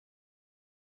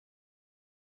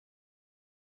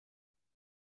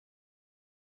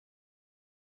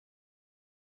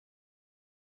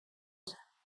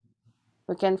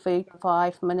We can wait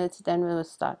 5 minutes, then we will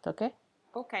start, okay?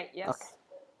 Okay, yes. Okay.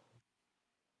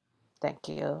 Thank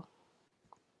you.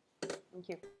 Thank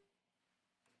you.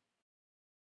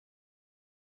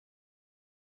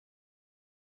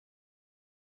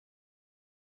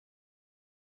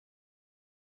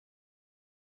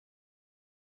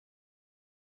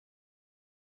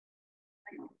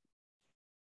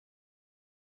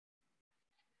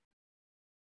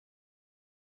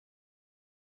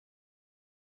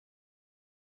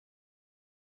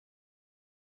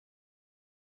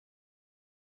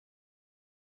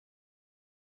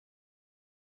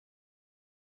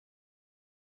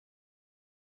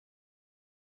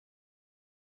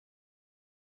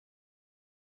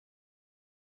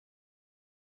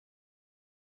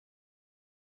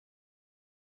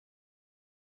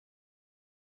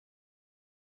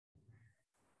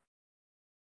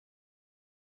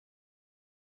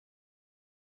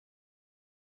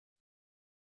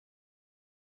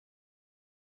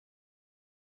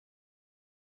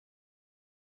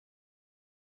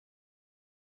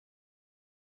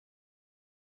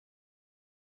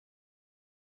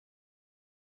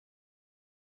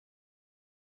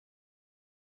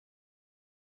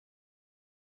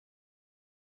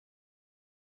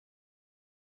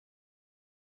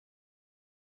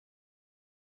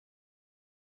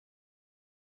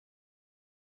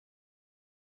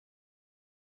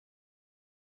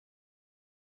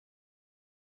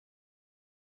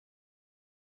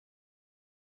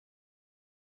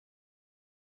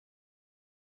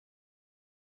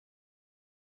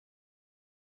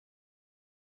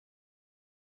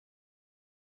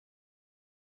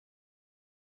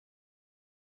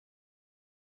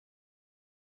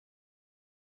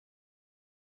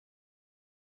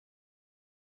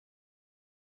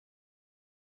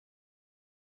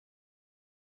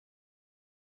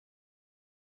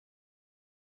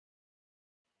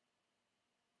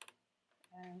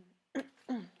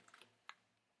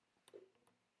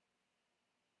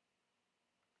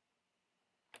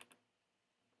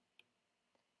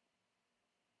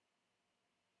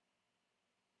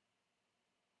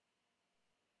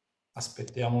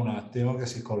 Aspettiamo un attimo che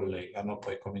si collegano,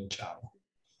 poi cominciamo.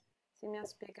 Sì, mi ha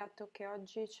spiegato che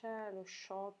oggi c'è lo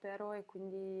sciopero e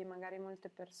quindi magari molte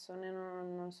persone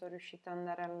non sono riuscite ad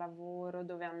andare al lavoro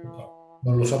dove hanno...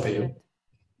 Non lo sapevo.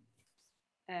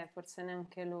 Forse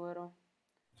neanche loro.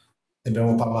 Ne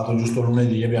abbiamo parlato giusto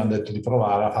lunedì e abbiamo detto di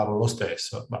provare a farlo lo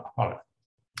stesso. Ma vabbè.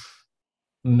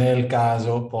 Nel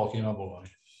caso, pochi ma buoni.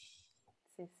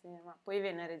 Sì, sì, ma poi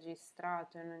viene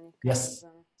registrato in ogni Yes.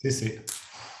 caso. Sì, sì.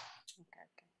 Ok,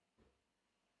 ok.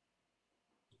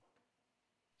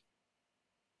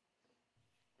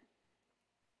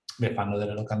 Beh, fanno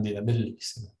delle locandine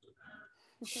bellissime.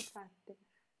 Infatti.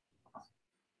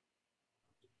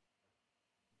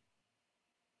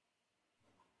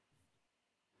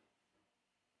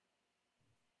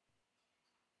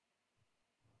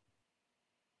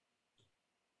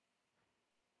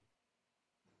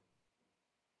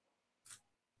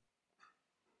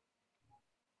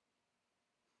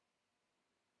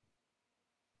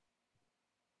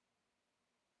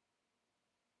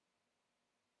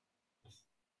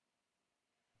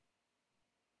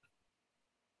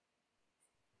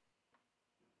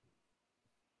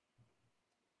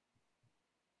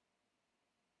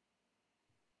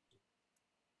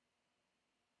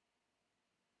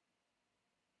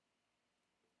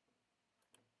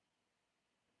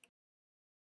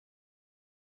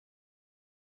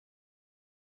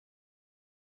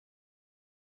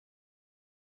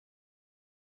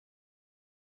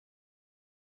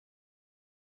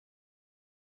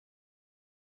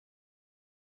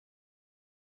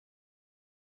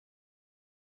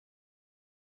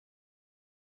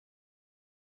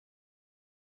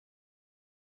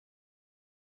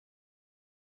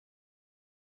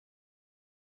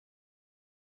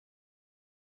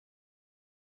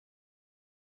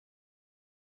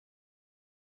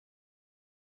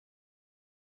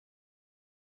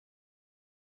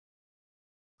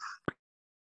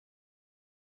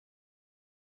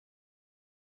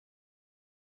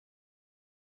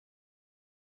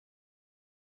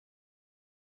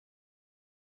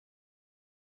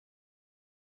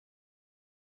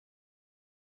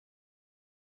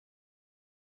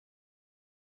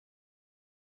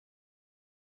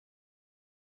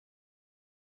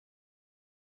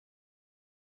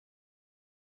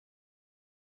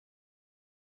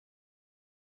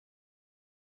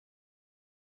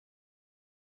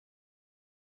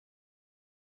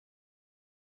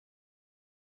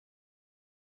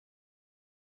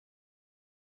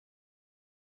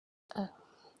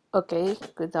 Okay,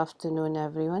 good afternoon,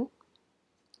 everyone.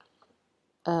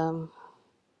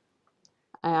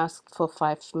 I asked for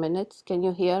 5 minutes. Can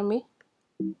you hear me?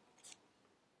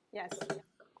 Yes.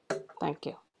 Thank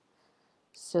you.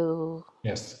 So,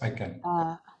 Yes, I can.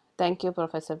 thank you,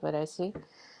 Professor Baresi.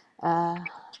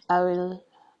 I will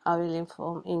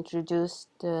introduce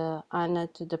Ana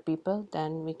to the people,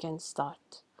 then we can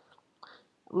start.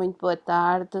 Muito boa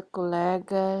tarde,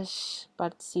 colegas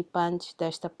participantes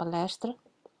desta palestra.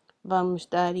 Vamos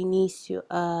dar início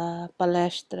à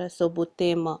palestra sobre o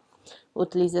tema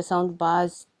utilização de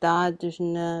base de dados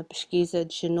na pesquisa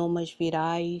de genomas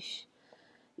virais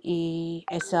e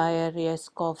SARS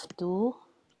CoV-2.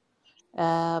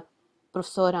 A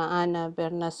professora Ana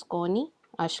Bernasconi,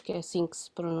 acho que é assim que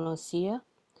se pronuncia.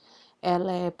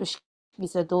 Ela é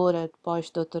pesquisadora de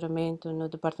pós-doutoramento no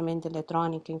Departamento de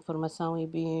Eletrônica, Informação e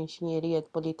Bioengenharia do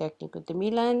Politécnico de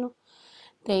Milano.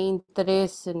 Tem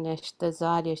interesse nestas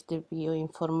áreas de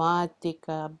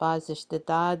bioinformática, bases de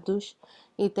dados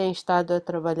e tem estado a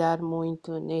trabalhar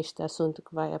muito neste assunto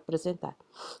que vai apresentar.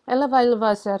 Ela vai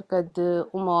levar cerca de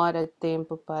 1 hora de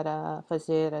tempo para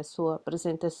fazer a sua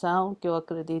apresentação, que eu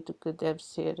acredito que deve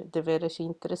ser deveras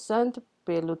interessante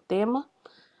pelo tema.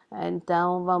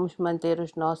 Então, vamos manter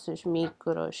os nossos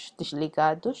micros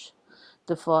desligados,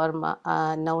 de forma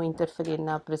a não interferir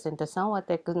na apresentação,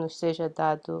 até que nos seja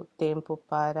dado tempo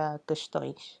para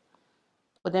questões.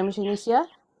 Podemos iniciar?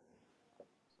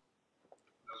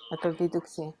 Acredito que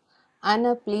sim.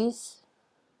 Ana, please,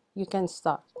 you can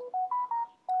start.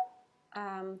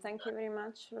 Thank you very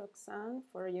much, Roxanne,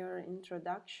 for your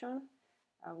introduction,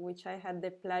 which I had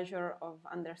the pleasure of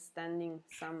understanding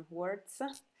some words.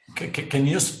 Can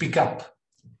you speak up?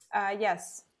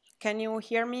 Yes. Can you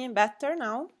hear me better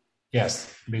now?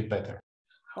 Yes, a bit better.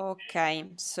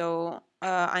 Okay, so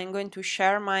I'm going to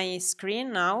share my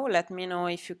screen now. Let me know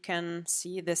if you can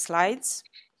see the slides.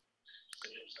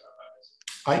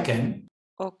 I can.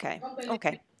 Okay,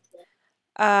 okay.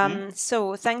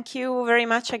 So thank you very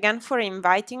much again for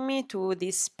inviting me to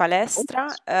this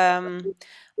palestra.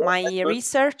 My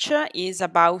research is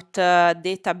about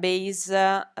databases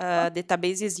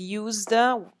used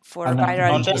for Anna,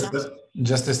 viral just genomes.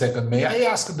 just a second. May I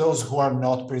ask those who are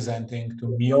not presenting to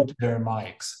mute their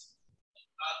mics?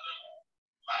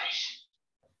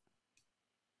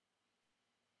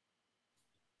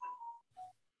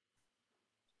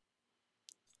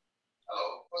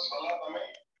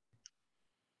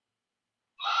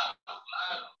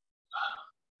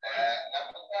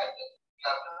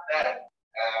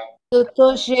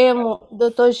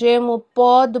 Doutor Gemo,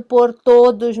 pode pôr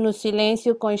todos no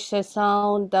silêncio, com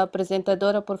exceção da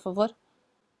apresentadora, por favor?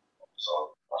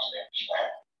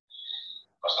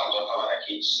 Nós estamos a falar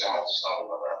aqui de sistema de gestão de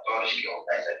laboratórios, que é um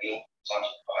caso aqui, são de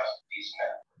disso,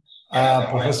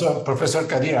 né? Professor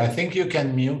Kadir, I think you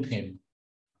can mute him.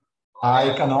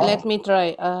 I cannot. Let me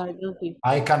try.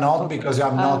 I cannot Okay. because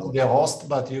I'm not the host,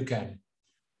 but you can.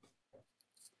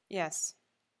 Yes.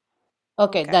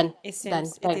 Okay, done. It Done.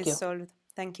 seems Thank it is you. solved.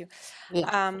 Thank you.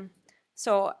 Yeah.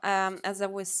 So as I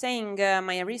was saying,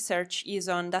 my research is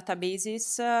on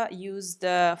databases used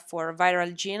for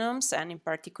viral genomes and in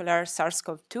particular SARS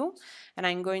CoV-2. And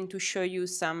I'm going to show you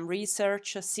some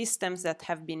research systems that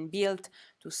have been built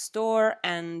to store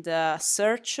and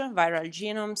search viral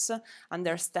genomes,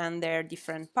 understand their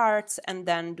different parts, and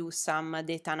then do some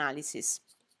data analysis.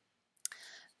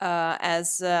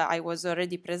 As I was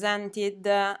already presented,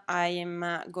 I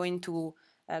am going to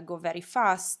go very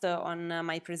fast on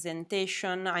my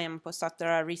presentation. I am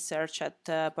postdoctoral research at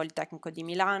Politecnico di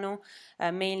Milano.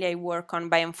 Mainly I work on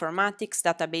bioinformatics,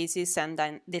 databases,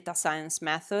 and data science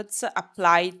methods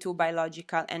applied to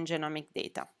biological and genomic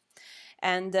data.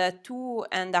 And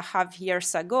 2.5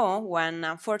 years ago, when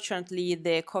unfortunately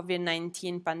the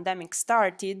COVID-19 pandemic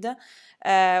started,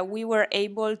 we were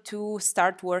able to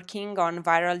start working on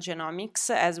viral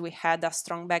genomics as we had a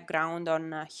strong background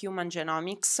on human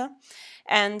genomics.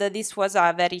 And this was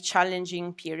a very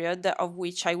challenging period of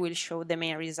which I will show the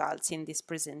main results in this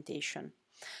presentation.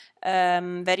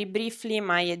 Very briefly,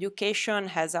 my education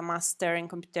has a master in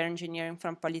computer engineering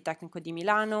from Politecnico di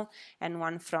Milano and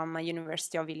one from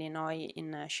University of Illinois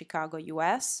in Chicago,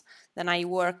 US. Then I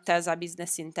worked as a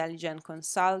business intelligence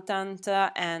consultant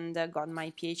and got my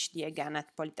PhD again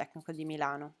at Politecnico di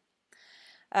Milano.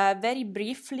 Very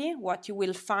briefly, what you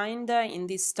will find in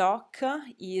this talk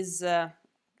is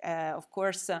of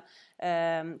course,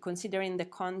 considering the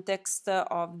context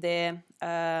of the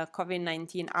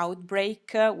COVID-19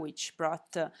 outbreak, which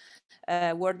brought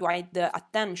worldwide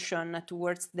attention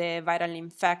towards the viral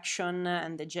infection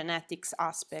and the genetics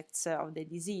aspects of the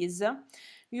disease,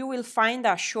 you will find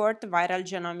a short viral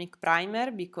genomic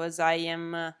primer because I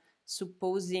am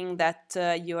supposing that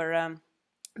you're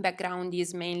background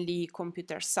is mainly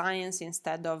computer science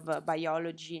instead of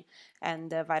biology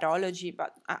and virology,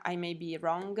 but I may be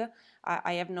wrong.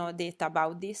 I have no data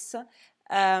about this.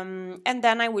 And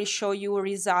then I will show you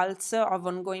results of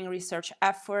ongoing research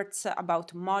efforts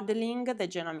about modeling the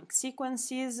genomic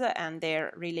sequences and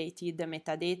their related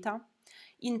metadata,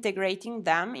 integrating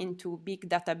them into big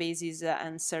databases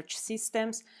and search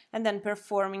systems, and then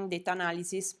performing data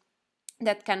analysis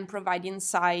that can provide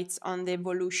insights on the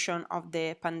evolution of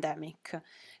the pandemic.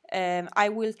 I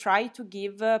will try to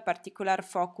give a particular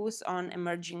focus on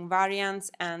emerging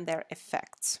variants and their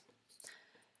effects.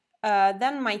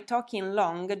 Then my talk in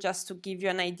long, just to give you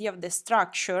an idea of the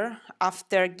structure,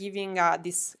 after giving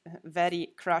this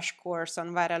very crash course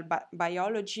on viral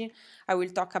biology, I will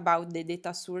talk about the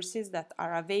data sources that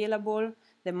are available,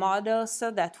 the models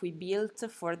that we built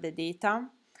for the data,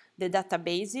 the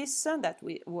databases that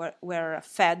were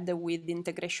fed with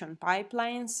integration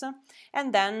pipelines,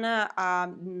 and then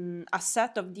a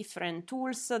set of different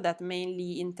tools that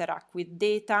mainly interact with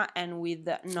data and with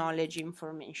knowledge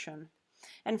information.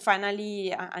 And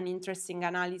finally, an interesting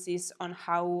analysis on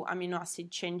how amino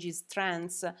acid changes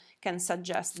trends can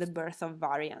suggest the birth of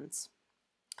variants.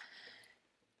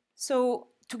 So,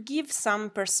 to give some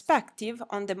perspective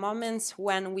on the moments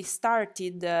when we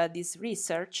started this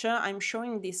research, I'm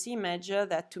showing this image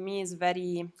that to me is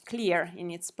very clear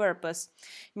in its purpose,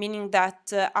 meaning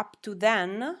that up to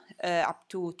then, up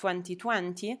to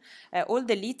 2020, all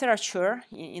the literature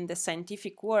in the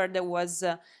scientific world was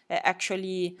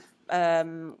actually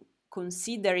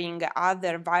considering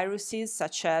other viruses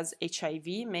such as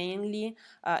HIV mainly,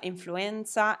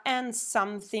 influenza, and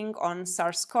something on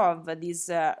SARS CoV, this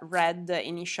red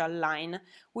initial line,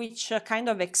 which kind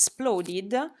of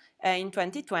exploded in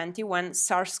 2020 when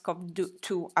SARS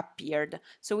CoV-2 appeared.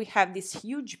 So we have this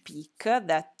huge peak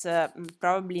that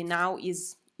probably now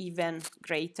is even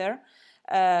greater.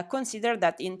 Consider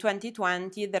that in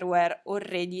 2020 there were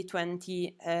already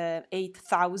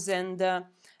 28,000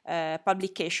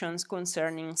 publications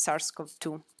concerning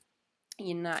SARS-CoV-2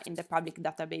 in the public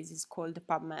databases called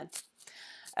PubMed.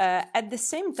 At the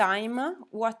same time,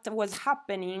 what was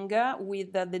happening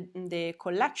with the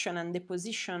collection and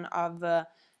deposition of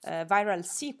viral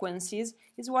sequences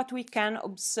is what we can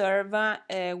observe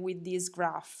with this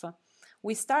graph.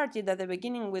 We started at the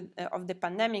beginning of the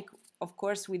pandemic, of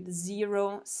course, with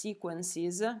 0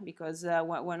 sequences, because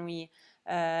when we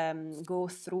go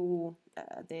through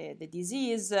the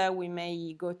disease, we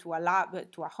may go to a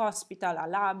lab, to a hospital, a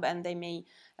lab, and they may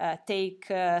take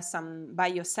some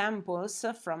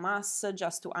biosamples from us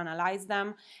just to analyze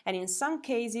them. And in some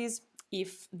cases,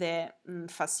 if the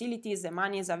facilities, the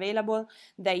money is available,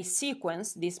 they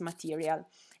sequence this material.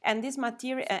 And this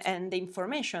material and the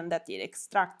information that is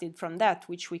extracted from that,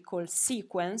 which we call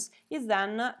sequence, is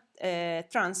then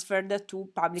transferred to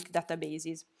public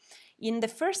databases. In the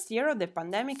first year of the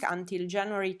pandemic, until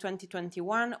January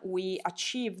 2021, we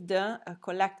achieved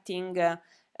collecting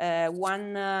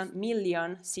 1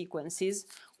 million sequences,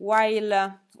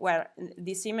 while well,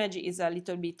 this image is a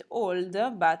little bit old,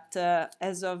 but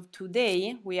as of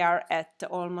today, we are at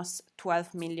almost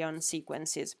 12 million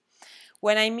sequences.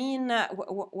 When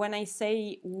I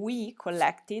say we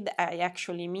collected, I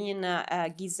actually mean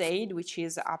GISAID, which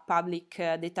is a public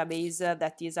database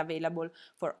that is available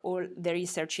for all the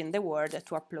research in the world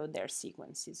to upload their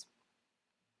sequences.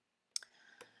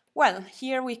 Well,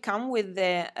 here we come with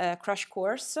the crash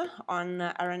course on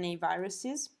RNA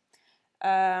viruses.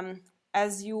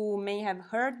 As you may have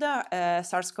heard,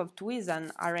 SARS-CoV-2 is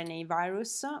an RNA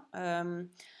virus.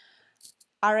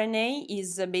 RNA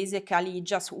is basically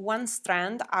just one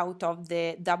strand out of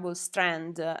the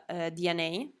double-strand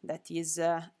DNA, that is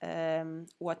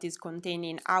what is contained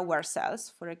in our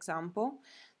cells, for example.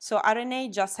 So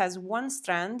RNA just has one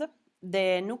strand.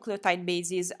 The nucleotide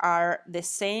bases are the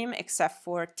same except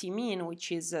for thymine,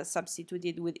 which is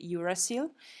substituted with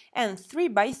uracil, and 3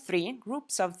 by 3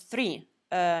 groups of 3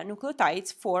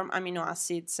 nucleotides form amino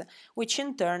acids, which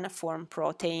in turn form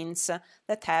proteins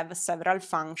that have several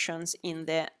functions in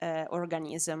the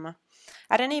organism.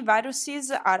 RNA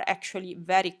viruses are actually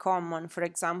very common. For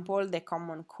example, the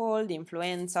common cold,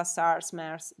 influenza, SARS,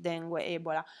 MERS, dengue,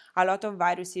 Ebola. A lot of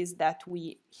viruses that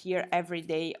we hear every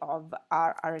day of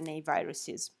are RNA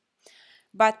viruses.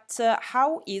 But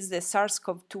how is the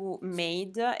SARS-CoV-2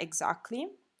 made exactly?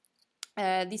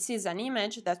 This is an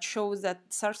image that shows that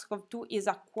SARS-CoV-2 is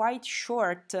a quite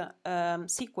short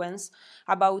sequence,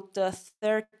 about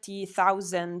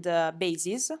 30,000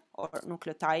 bases or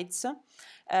nucleotides.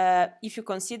 If you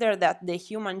consider that the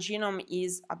human genome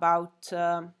is about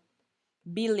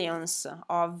billions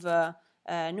of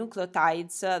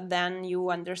nucleotides, then you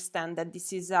understand that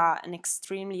this is an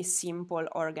extremely simple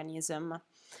organism.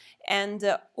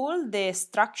 And all the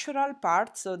structural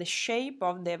parts, so the shape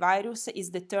of the virus, is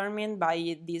determined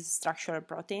by these structural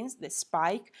proteins, the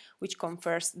spike, which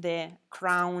confers the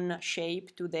crown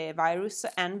shape to the virus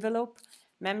envelope,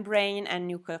 membrane,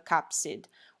 and nucleocapsid,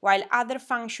 while other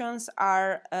functions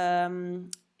are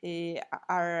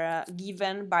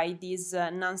given by these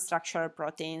non-structural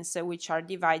proteins, which are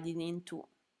divided into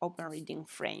open reading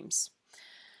frames.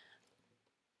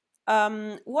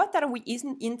 What are we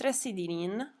interested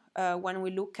in when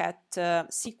we look at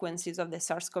sequences of the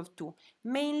SARS-CoV-2?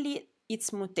 Mainly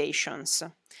its mutations,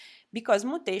 because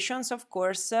mutations, of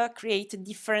course, create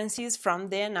differences from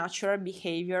the natural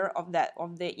behavior of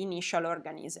the initial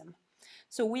organism.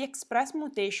 So we express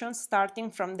mutations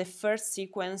starting from the first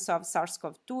sequence of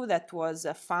SARS-CoV-2 that was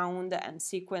found and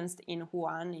sequenced in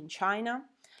Wuhan in China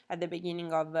at the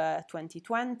beginning of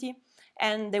 2020.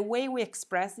 And the way we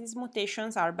express these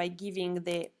mutations are by giving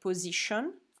the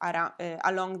position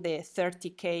along the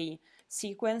 30K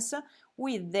sequence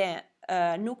with the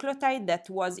nucleotide that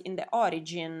was in the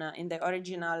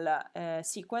original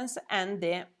sequence, and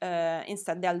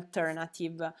instead the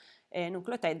alternative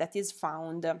nucleotide that is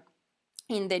found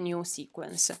in the new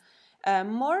sequence.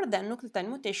 More than nucleotide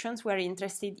mutations, we are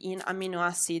interested in amino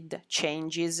acid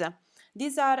changes.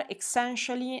 These are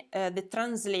essentially the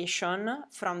translation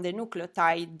from the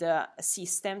nucleotide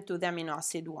system to the amino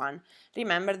acid one.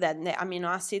 Remember that the amino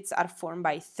acids are formed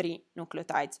by 3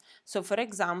 nucleotides. So, for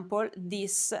example,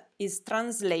 this is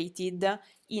translated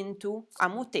into a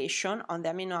mutation on the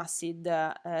amino acid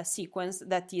sequence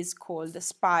that is called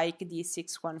spike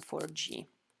D614G.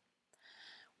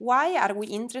 Why are we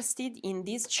interested in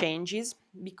these changes?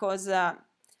 Because,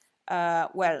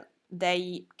 well,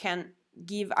 they can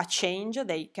give a change,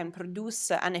 they can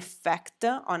produce an effect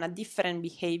on a different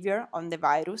behavior on the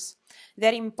virus.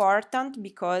 They're important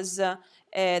because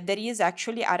there is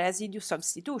actually a residue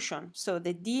substitution. So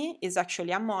the D is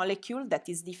actually a molecule that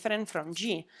is different from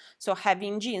G. So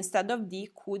having G instead of D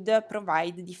could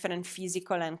provide different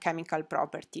physical and chemical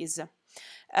properties.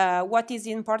 What is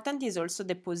important is also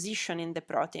the position in the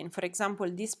protein. For example,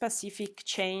 this specific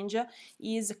change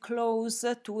is close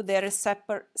to the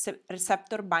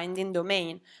receptor binding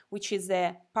domain, which is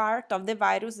the part of the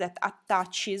virus that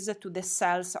attaches to the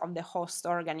cells of the host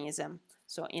organism.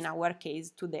 So in our case,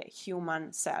 to the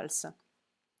human cells.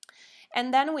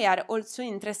 And then we are also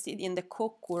interested in the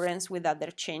co-occurrence with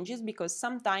other changes, because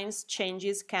sometimes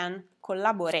changes can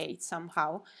collaborate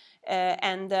somehow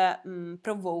and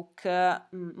provoke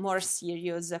more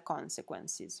serious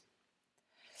consequences.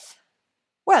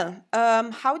 Well,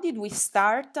 how did we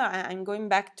start? I'm going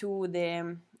back to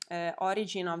the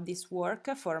origin of this work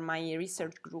for my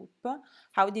research group.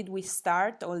 How did we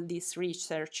start all this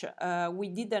research? We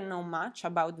didn't know much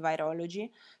about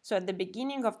virology. So at the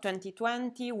beginning of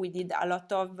 2020, we did a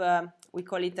lot of, we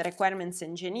call it requirements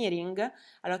engineering,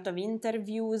 a lot of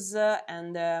interviews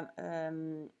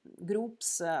and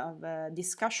groups,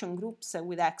 discussion groups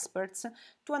with experts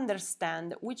to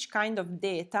understand which kind of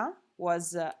data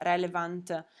was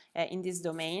relevant in this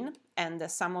domain, and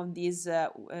some of these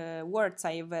words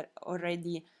I have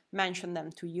already mentioned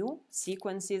them to you: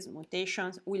 sequences,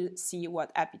 mutations. We'll see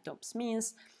what epitopes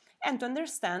means, and to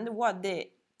understand what the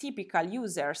typical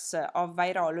users of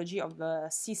virology,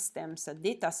 of systems,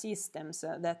 data systems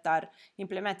that are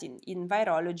implemented in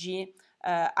virology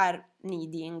are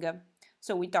needing.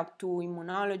 So we talked to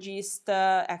immunologists,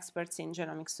 experts in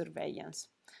genomic surveillance.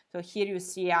 So here you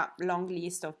see a long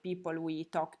list of people we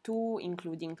talked to,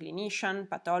 including clinicians,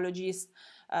 pathologists,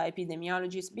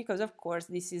 epidemiologists, because of course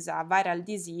this is a viral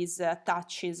disease,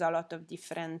 touches a lot of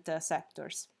different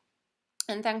sectors.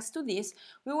 And thanks to this,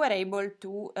 we were able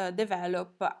to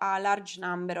develop a large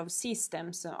number of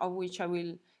systems, of which I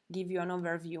will give you an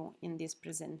overview in this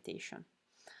presentation.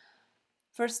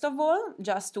 First of all,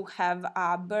 just to have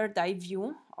a bird's eye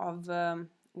view of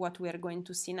what we are going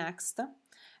to see next,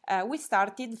 we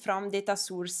started from data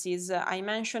sources. I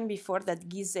mentioned before that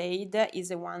GISAID is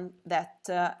the one that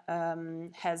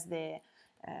has the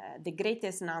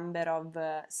greatest number of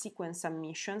sequence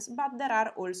submissions, but there are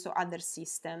also other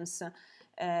systems,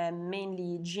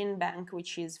 mainly GeneBank,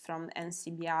 which is from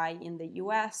NCBI in the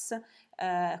US.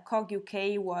 COG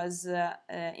UK was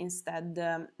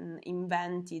instead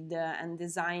invented and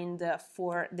designed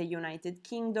for the United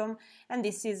Kingdom, and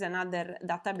this is another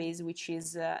database which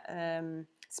is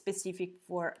specific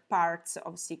for parts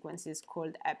of sequences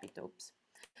called epitopes.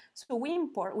 So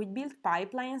we built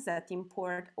pipelines that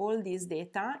import all this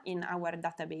data in our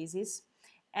databases,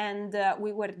 and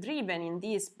we were driven in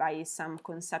this by some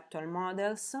conceptual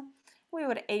models, we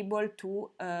were able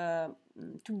to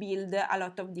build a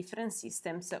lot of different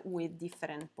systems with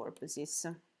different purposes.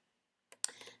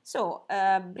 So,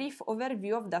 brief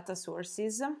overview of data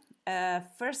sources.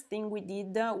 First thing we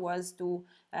did was to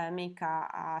make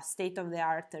a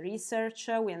state-of-the-art research.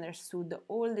 We understood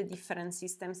all the different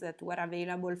systems that were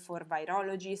available for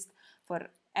virologists, for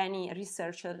any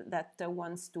researcher that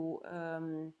wants to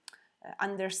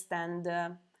understand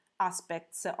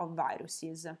aspects of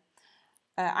viruses.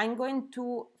 I'm going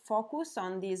to focus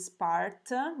on this part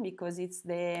because it's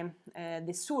the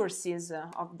sources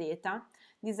of data.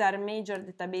 These are major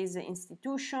database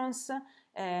institutions.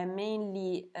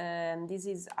 Mainly, this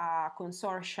is a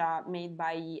consortia made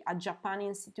by a Japan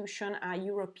institution, a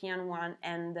European one,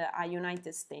 and a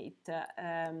United States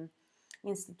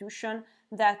institution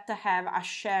that have a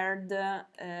shared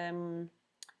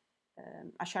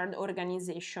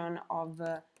organization of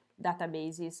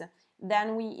databases.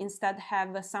 Then we instead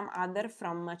have some other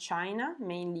from China,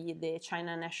 mainly the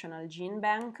China National Gene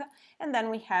Bank, and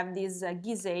then we have this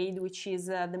GISAID, which is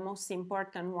the most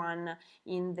important one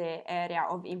in the area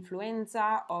of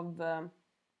influenza, of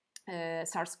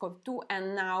SARS CoV-2,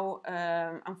 and now,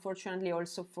 unfortunately,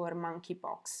 also for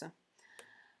monkeypox.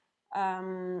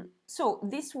 So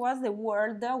this was the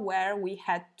world where we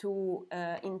had to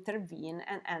intervene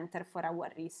and enter for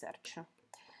our research.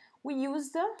 We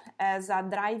used as a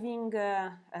driving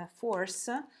force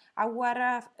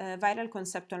our viral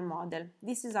conceptual model.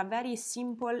 This is a very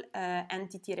simple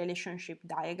entity relationship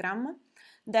diagram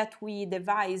that we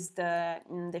devised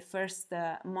in the first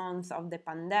month of the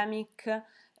pandemic,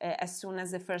 as soon as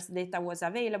the first data was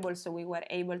available, so we were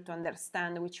able to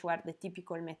understand which were the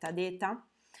typical metadata.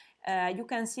 You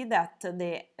can see that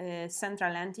the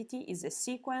central entity is a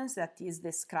sequence that is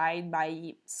described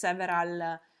by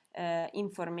several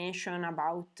information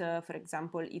about, for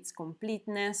example, its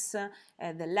completeness,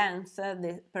 the length,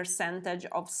 the percentage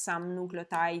of some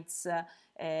nucleotides,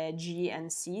 G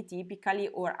and C typically,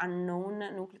 or unknown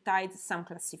nucleotides, some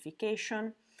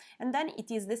classification. And then it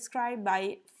is described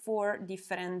by 4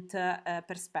 different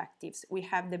perspectives. We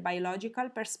have the biological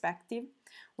perspective,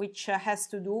 which has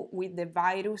to do with the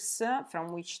virus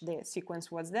from which the sequence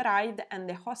was derived, and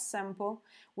the host sample,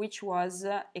 which was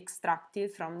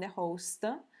extracted from the host.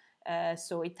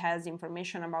 So it has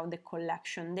information about the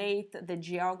collection date, the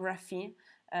geography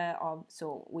of,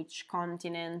 so which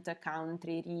continent,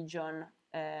 country, region,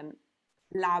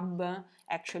 lab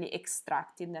actually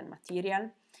extracted the material.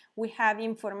 We have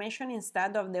information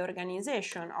instead of the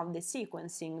organization of the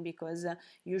sequencing, because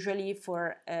usually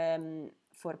for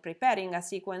preparing a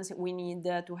sequence we need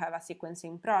to have a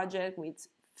sequencing project with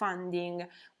funding,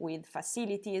 with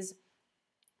facilities.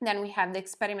 Then we have the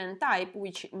experiment type,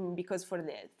 which, because for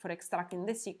extracting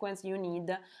the sequence you need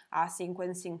a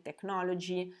sequencing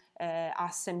technology,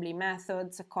 assembly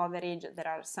methods, coverage. There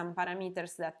are some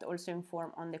parameters that also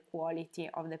inform on the quality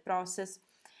of the process.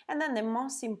 And then the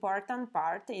most important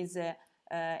part is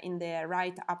in the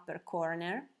right upper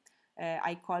corner.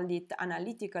 I called it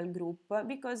analytical group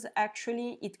because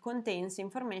actually it contains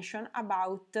information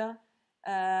about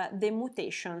the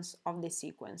mutations of the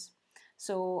sequence.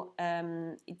 So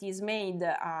it is made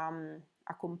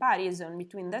a comparison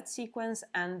between that sequence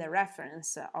and the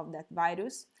reference of that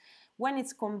virus. When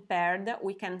it's compared,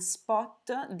 we can spot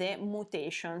the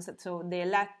mutations, so the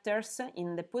letters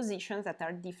in the positions that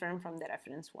are different from the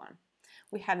reference one.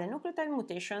 We have the nucleotide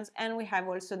mutations and we have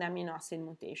also the amino acid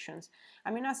mutations.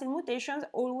 Amino acid mutations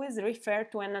always refer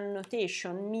to an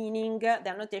annotation, meaning the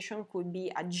annotation could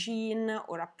be a gene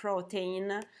or a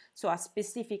protein, so a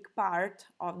specific part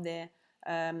of the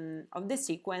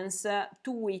sequence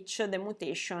to which the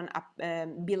mutation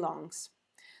belongs.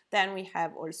 Then we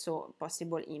have also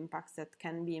possible impacts that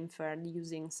can be inferred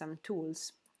using some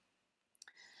tools.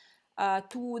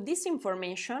 To this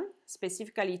information,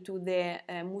 specifically to the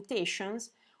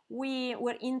mutations, we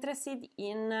were interested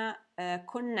in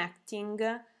connecting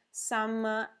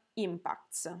some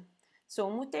impacts. So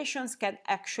mutations can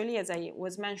actually, as I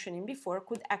was mentioning before,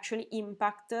 could actually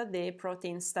impact the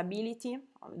protein stability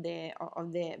of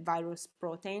the virus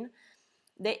protein.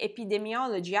 The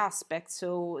epidemiology aspect,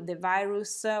 so the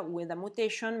virus with a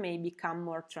mutation may become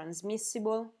more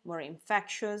transmissible, more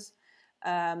infectious,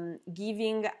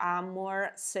 giving a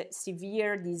more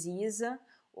severe disease,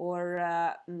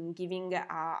 or giving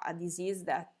a disease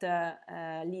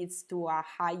that leads to a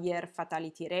higher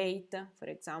fatality rate, for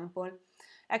example.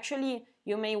 Actually,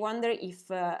 you may wonder if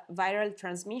viral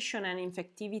transmission and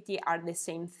infectivity are the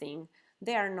same thing.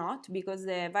 They are not, because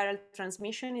the viral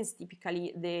transmission is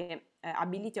typically the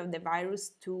ability of the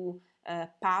virus to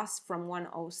pass from one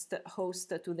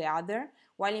host to the other,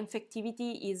 while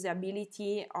infectivity is the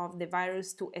ability of the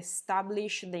virus to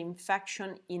establish the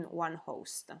infection in one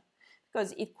host.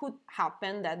 Because it could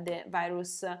happen that the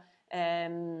virus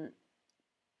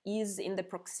is in the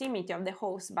proximity of the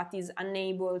host but is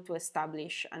unable to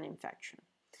establish an infection.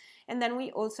 And then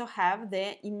we also have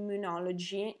the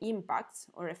immunology impacts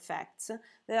or effects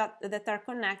that are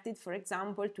connected, for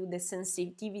example, to the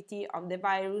sensitivity of the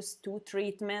virus to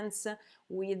treatments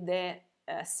with the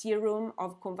serum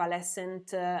of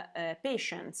convalescent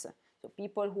patients. So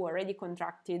people who already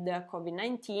contracted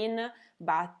COVID-19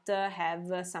 but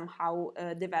have somehow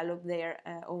developed their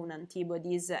own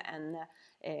antibodies and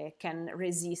can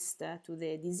resist to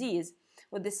the disease,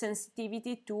 or the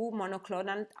sensitivity to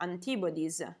monoclonal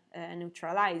antibodies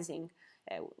neutralizing,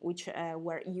 which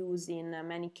were used in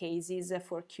many cases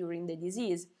for curing the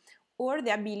disease, or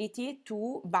the ability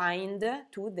to bind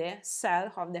to the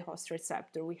cell of the host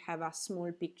receptor. We have a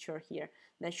small picture here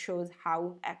that shows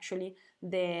how actually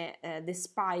the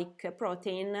spike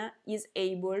protein is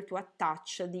able to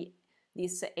attach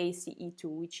this ACE2,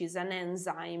 which is an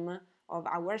enzyme of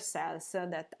our cells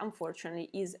that unfortunately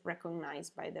is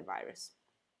recognized by the virus.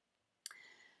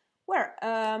 Well,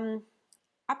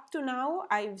 up to now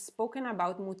I've spoken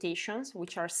about mutations,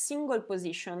 which are single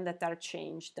positions that are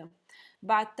changed.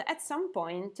 But at some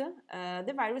point,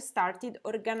 the virus started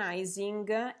organizing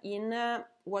in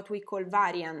what we call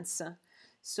variants.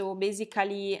 So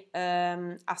basically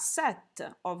a set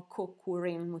of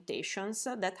co-occurring mutations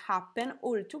that happen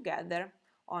all together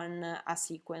on a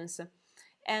sequence.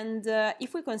 And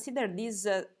if we consider these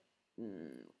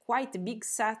quite big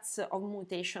sets of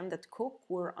mutations that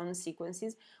co-occur on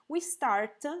sequences, we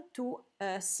start to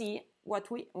see what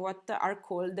are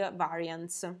called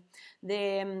variants.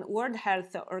 The World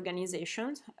Health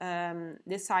Organization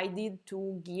decided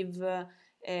to give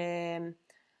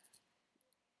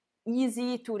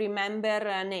easy to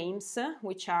remember names,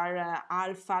 which are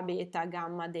alpha, beta,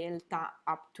 gamma, delta,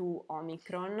 up to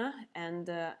Omicron. And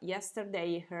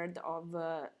yesterday I heard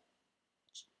of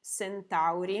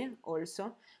Centauri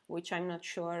also, which I'm not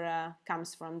sure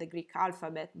comes from the Greek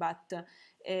alphabet, but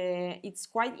it's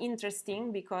quite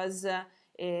interesting because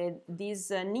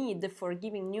this need for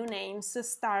giving new names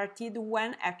started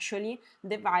when actually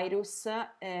the virus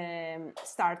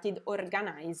started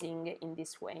organizing in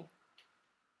this way.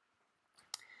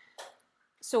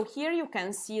 So here you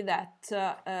can see that,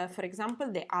 for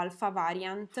example, the alpha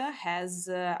variant has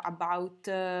about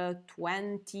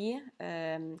 20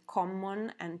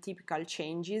 common and typical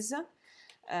changes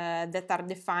that are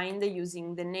defined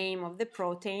using the name of the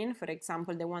protein. For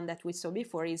example, the one that we saw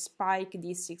before is spike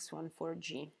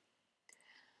D614G.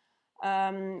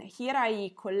 Here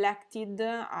I collected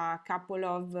a couple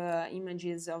of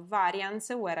images of variants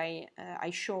where I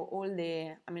show all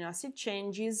the amino acid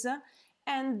changes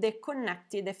and the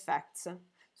connected effects.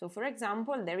 So for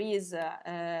example, there is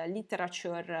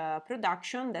literature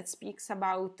production that speaks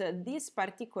about this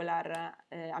particular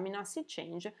amino acid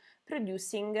change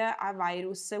producing a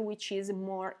virus which is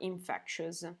more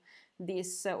infectious.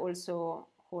 This also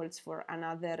holds for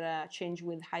another change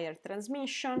with higher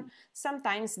transmission.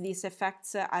 Sometimes these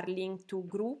effects are linked to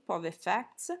group of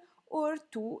effects or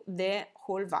to the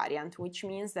whole variant, which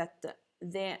means that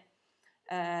the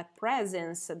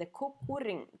presence, the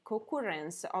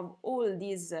co-occurrence of all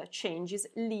these changes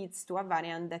leads to a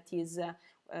variant that is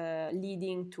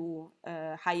leading to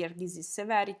higher disease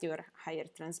severity or higher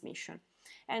transmission.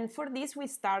 And for this we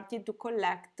started to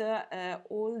collect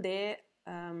all the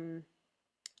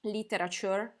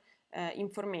literature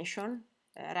information,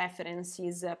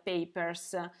 references,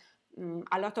 papers,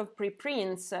 a lot of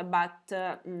preprints, but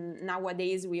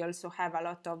nowadays we also have a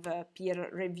lot of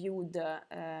peer-reviewed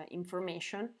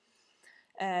information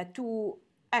to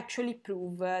actually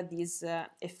prove these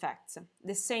effects.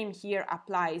 The same here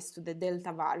applies to the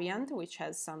Delta variant, which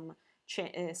has some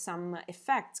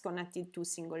effects connected to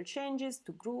single changes,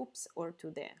 to groups, or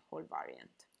to the whole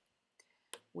variant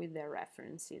with their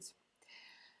references.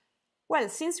 Well,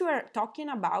 since we're talking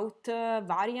about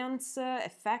variants,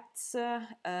 effects,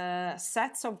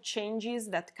 sets of changes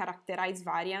that characterize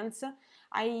variants,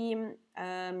 I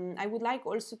would like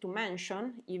also to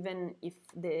mention, even if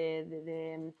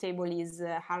the table is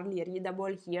hardly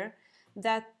readable here,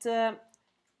 that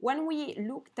when we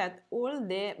looked at all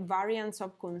the variants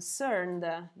of concern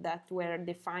that were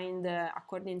defined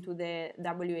according to the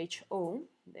WHO,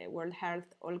 the World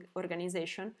Health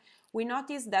Organization, we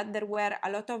noticed that there were a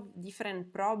lot of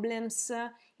different problems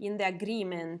in the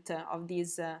agreement of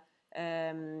these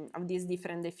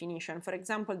different definitions. For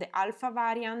example, the alpha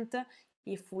variant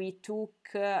if we took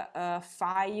 4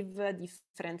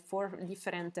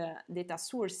 different data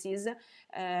sources,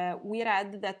 we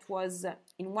read that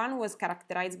in one was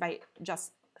characterized by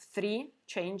just 3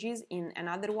 changes, in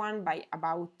another one by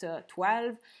about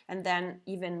 12, and then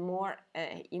even more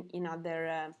in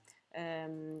other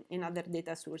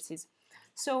data sources.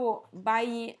 So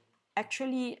by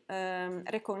actually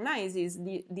recognizes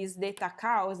these data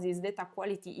chaos, these data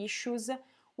quality issues,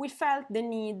 we felt the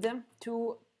need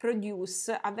to produce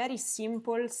a very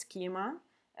simple schema.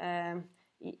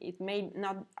 It may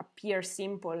not appear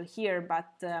simple here,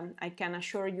 but I can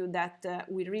assure you that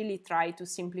we really try to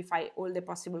simplify all the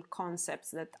possible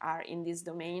concepts that are in this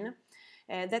domain,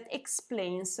 that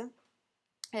explains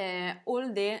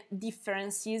all the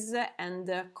differences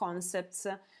and concepts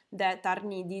that are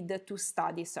needed to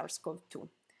study SARS-CoV-2.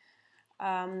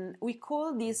 We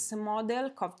call this model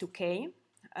CoV2K.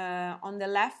 On the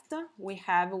left, we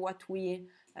have what we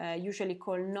usually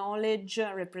call knowledge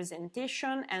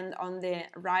representation, and on the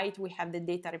right, we have the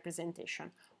data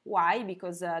representation. Why?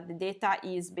 Because the data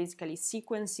is basically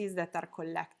sequences that are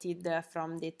collected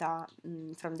from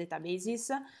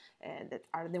databases that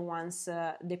are the ones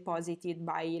deposited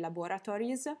by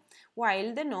laboratories,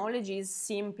 while the knowledge is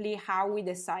simply how we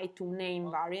decide to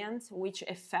name variants, which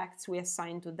effects we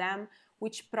assign to them,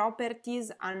 which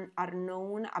properties are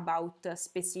known about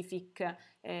specific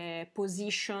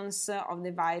positions of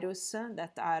the virus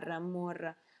that are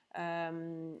more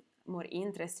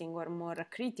interesting or more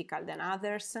critical than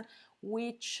others,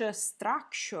 which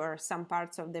structure some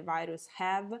parts of the virus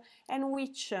have, and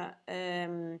which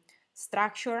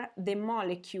structure the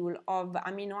molecule of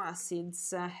amino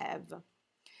acids have.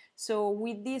 So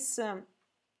with this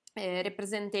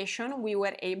representation, we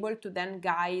were able to then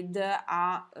guide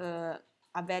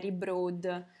a very broad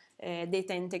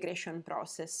data integration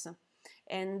process.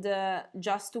 And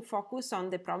just to focus on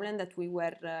the problem that we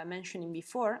were mentioning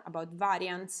before about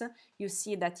variants, you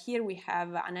see that here we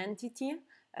have an entity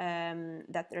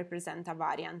that represents a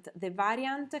variant. The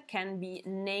variant can be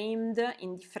named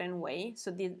in different ways,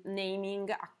 so the naming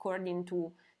according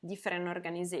to different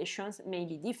organizations may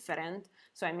be different.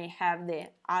 So I may have the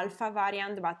alpha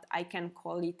variant, but I can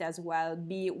call it as well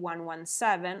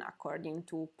B117 according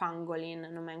to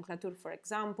pangolin nomenclature, for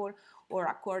example, or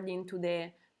according to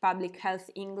the Public Health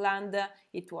England,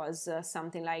 it was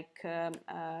something like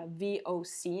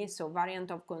VOC, so variant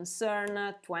of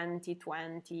concern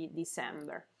 2020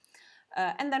 December.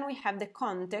 And then we have the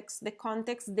context. The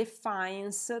context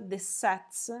defines the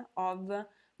sets of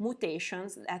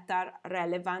mutations that are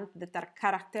relevant, that are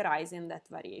characterizing that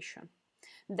variation.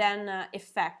 Then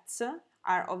effects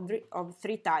are of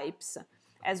 3 types,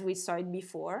 as we saw it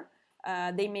before.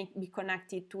 They may be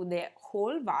connected to the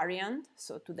whole variant,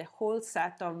 so to the whole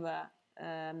set of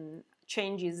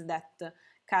changes that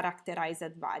characterize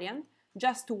that variant,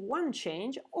 just to one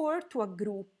change or to a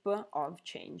group of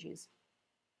changes.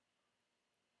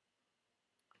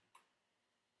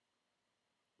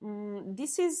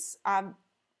 This is a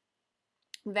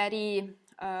very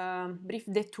brief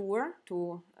detour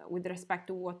with respect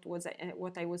to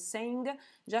what I was saying,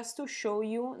 just to show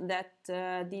you that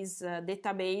this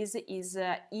database is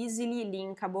easily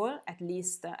linkable, at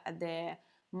least at the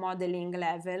modeling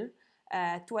level,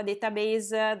 to a database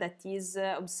that is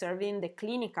observing the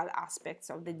clinical aspects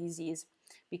of the disease.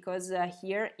 Because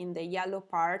here in the yellow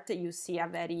part you see a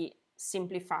very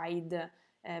simplified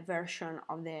version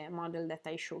of the model that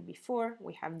I showed before.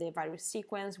 We have the virus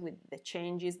sequence with the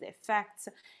changes, the effects,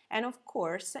 and of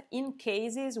course in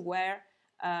cases where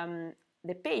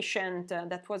the patient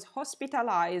that was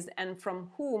hospitalized and from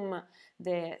whom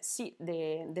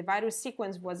the virus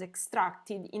sequence was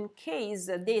extracted, in case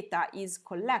data is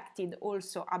collected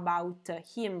also about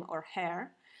him or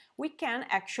her, we can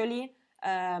actually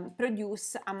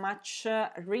produce a much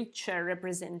richer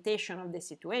representation of the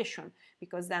situation,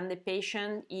 because then the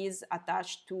patient is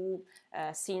attached to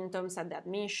symptoms at the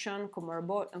admission,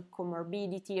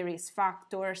 comorbidity, risk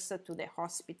factors, to the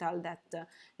hospital that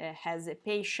has a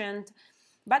patient,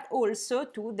 but also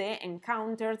to the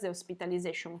encounters, the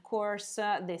hospitalization course,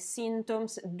 the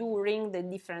symptoms during the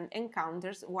different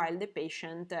encounters while the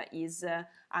patient is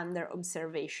under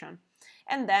observation.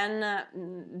 And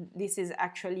then this is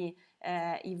actually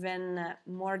even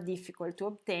more difficult to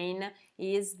obtain,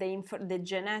 is the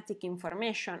genetic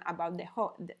information about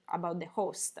the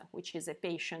host, which is a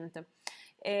patient.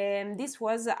 This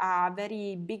was a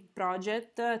very big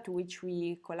project to which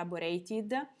we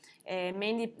collaborated.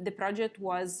 Mainly the project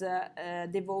was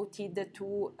devoted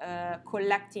to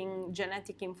collecting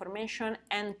genetic information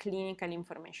and clinical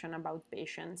information about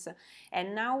patients.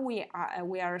 And now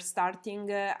we are starting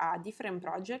a different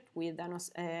project with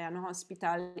an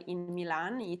hospital in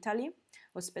Milan, Italy,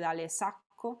 Ospedale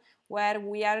Sacco, where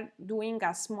we are doing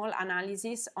a small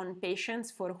analysis on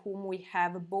patients for whom we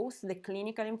have both the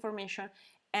clinical information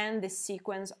and the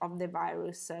sequence of the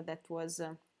virus that was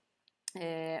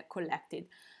collected.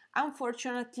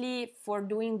 Unfortunately, for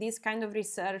doing this kind of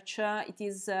research, it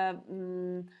is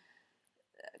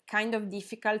kind of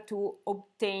difficult to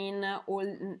obtain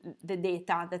all the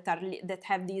data that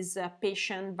have this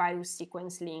patient virus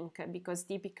sequence link, because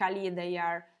typically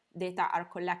data are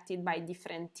collected by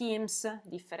different teams,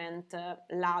 different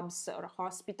labs or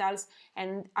hospitals,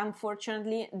 and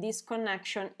unfortunately this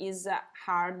connection is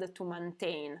hard to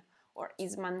maintain, or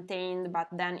is maintained but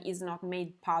then is not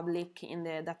made public in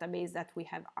the database that we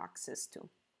have access to.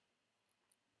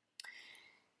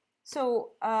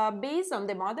 So based on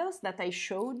the models that I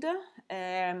showed,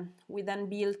 we then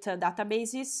built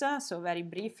databases. So very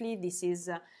briefly, this is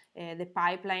the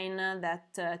pipeline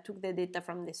that took the data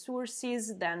from the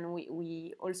sources. Then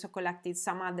we also collected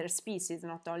some other species,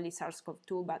 not only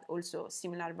SARS-CoV-2, but also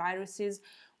similar viruses.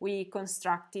 We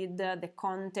constructed the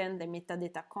content, the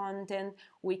metadata content.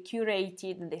 We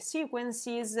curated the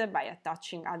sequences by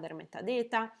attaching other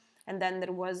metadata. And then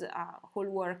there was a whole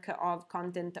work of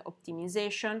content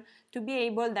optimization to be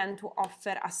able then to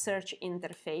offer a search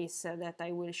interface that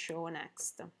I will show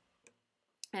next.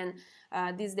 And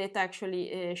this data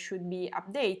actually should be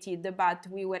updated, but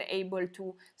we were able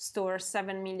to store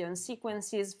 7 million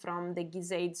sequences from the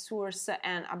GISAID source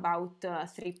and about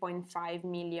 3.5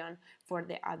 million for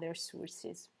the other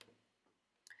sources.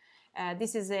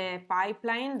 This is a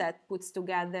pipeline that puts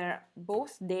together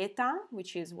both data,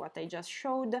 which is what I just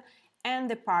showed,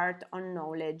 and the part on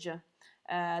knowledge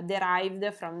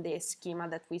derived from the schema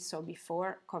that we saw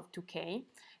before, CoV2K.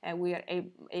 We are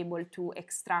able to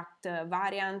extract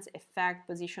variants, effect,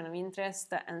 position of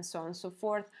interest, and so on and so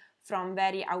forth from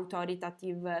very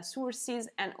authoritative sources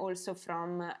and also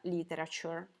from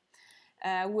literature.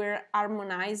 We're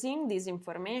harmonizing this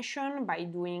information by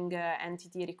doing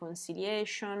entity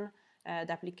reconciliation,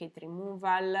 duplicate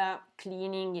removal,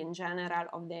 cleaning in general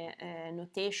of the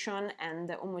notation, and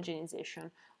homogenization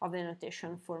of the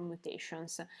notation for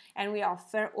mutations. And we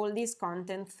offer all this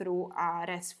content through a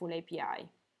RESTful API.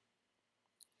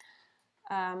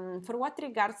 For what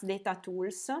regards data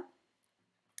tools,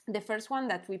 the first one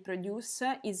that we produce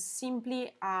is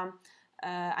simply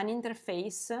an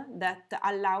interface that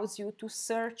allows you to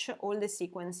search all the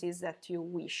sequences that you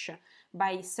wish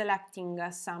by selecting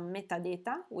some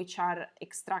metadata which are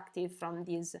extracted from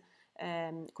this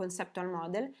conceptual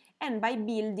model, and by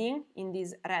building, in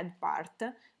this red part,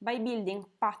 by building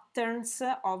patterns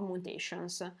of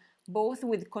mutations, both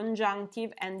with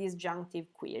conjunctive and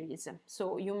disjunctive queries.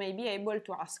 So you may be able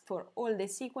to ask for all the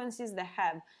sequences that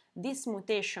have this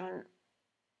mutation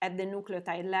at the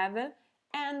nucleotide level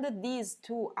and these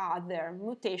two other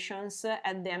mutations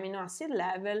at the amino acid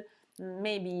level,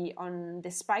 maybe on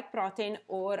the spike protein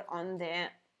or on the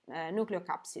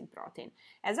nucleocapsid protein.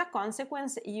 As a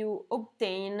consequence, you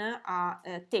obtain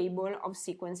a table of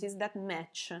sequences that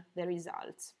match the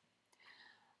results.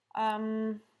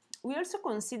 We also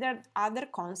considered other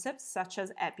concepts such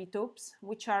as epitopes,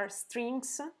 which are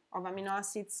strings of amino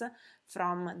acids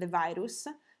from the virus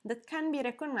that can be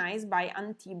recognized by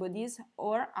antibodies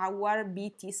or our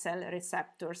BT cell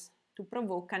receptors to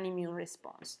provoke an immune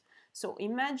response. So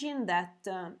imagine that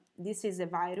this is a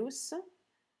virus,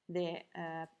 the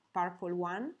purple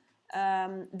one.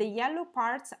 The yellow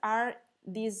parts are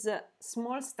these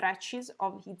small stretches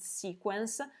of its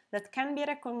sequence that can be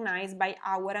recognized by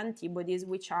our antibodies,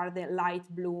 which are the light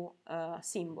blue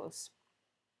symbols.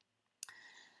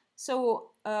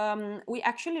 So we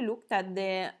actually looked at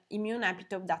the immune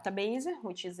epitope database,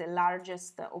 which is the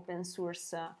largest open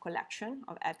source collection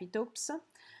of epitopes.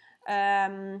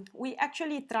 We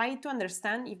actually tried to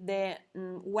understand if the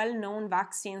well-known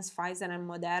vaccines, Pfizer and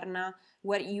Moderna,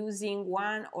 were using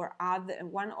one or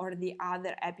the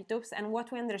other epitopes, and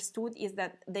what we understood is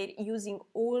that they're using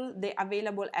all the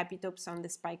available epitopes on the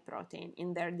spike protein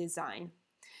in their design.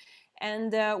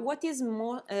 And what is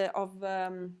more of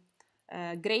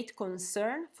great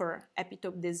concern for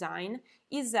epitope design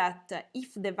is that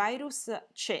if the virus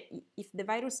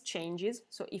changes,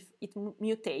 so if it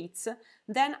mutates,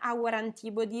 then our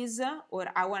antibodies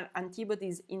or our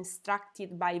antibodies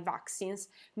instructed by vaccines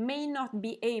may not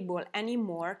be able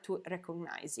anymore to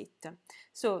recognize it.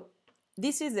 So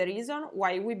This is the reason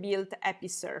why we built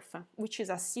EpiSurf, which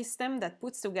is a system that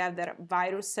puts together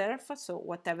VirusSurf, so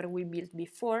whatever we built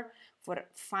before, for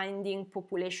finding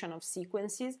population of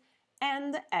sequences,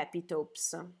 and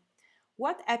epitopes.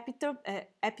 What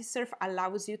EpiSurf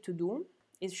allows you to do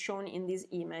is shown in this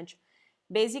image.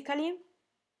 Basically,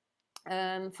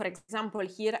 for example,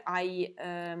 here I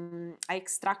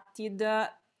extracted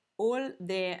all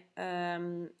the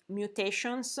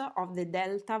mutations of the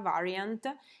Delta variant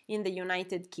in the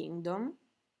United Kingdom,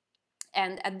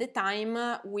 and at the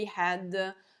time we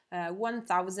had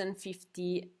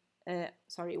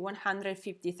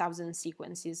 150,000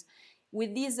 sequences.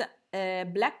 With these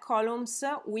black columns,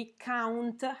 we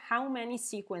count how many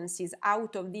sequences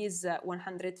out of these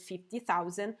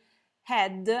 150,000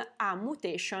 had a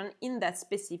mutation in that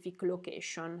specific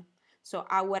location. So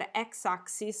our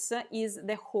x-axis is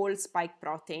the whole spike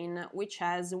protein, which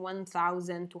has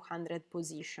 1,200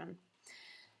 positions.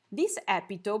 This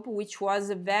epitope, which was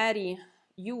very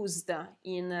used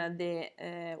in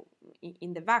the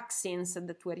vaccines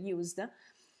that were used,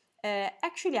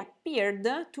 actually appeared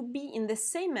to be in the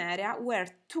same area where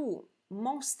two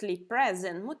mostly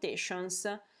present mutations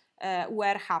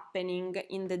were happening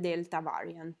in the Delta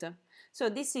variant. So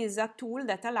this is a tool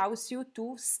that allows you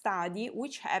to study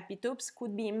which epitopes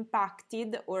could be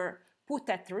impacted or put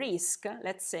at risk,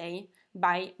 let's say,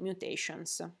 by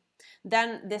mutations.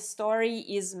 Then the story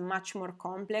is much more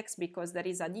complex because there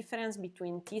is a difference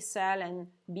between T cell and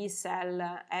B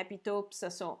cell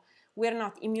epitopes. So we're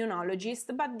not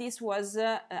immunologists, but this was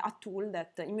a tool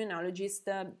that immunologists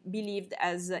believed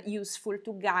as useful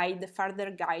to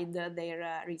further guide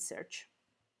their research.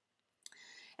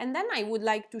 And then I would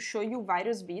like to show you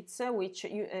VirusViz, which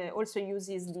also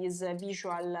uses this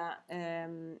visual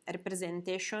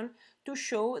representation to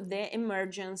show the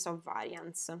emergence of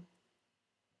variants.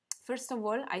 First of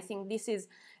all, I think this is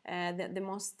the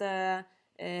most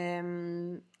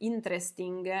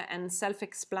interesting and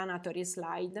self-explanatory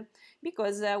slide,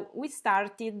 because we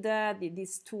started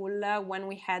this tool when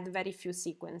we had very few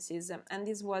sequences, and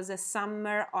this was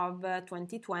summer of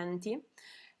 2020.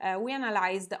 We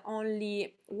analyzed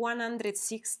only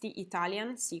 160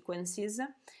 Italian sequences,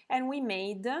 and we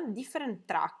made different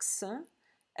tracks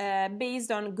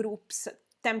based on groups,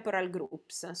 temporal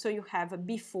groups. So you have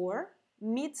before,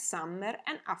 mid-summer,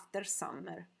 and after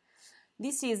summer.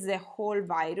 This is the whole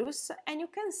virus, and you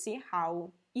can see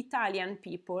how Italian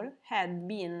people had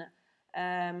been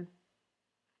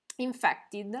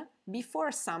infected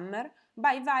before summer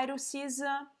by viruses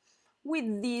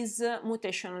with this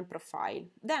mutational profile.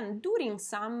 Then during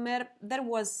summer there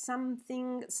was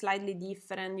something slightly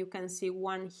different. You can see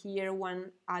one here,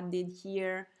 one added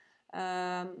here,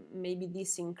 maybe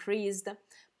this increased,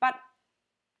 but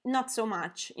not so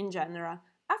much in general.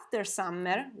 After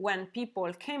summer, when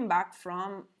people came back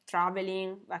from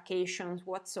traveling, vacations,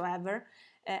 whatsoever,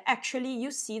 actually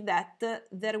you see that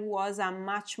there was a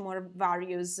much more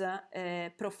various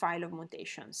profile of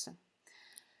mutations.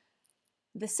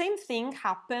 The same thing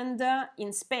happened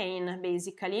in Spain,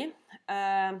 basically,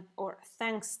 or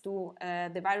thanks to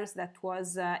the virus that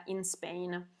was in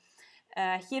Spain.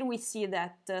 Here we see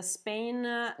that Spain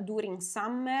during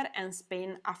summer and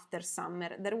Spain after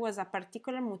summer, there was a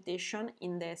particular mutation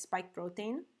in the spike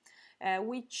protein,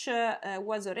 which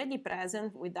was already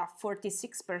present with a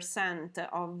 46%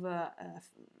 of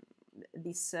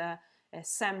this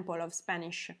sample of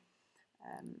Spanish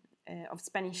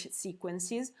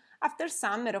sequences. After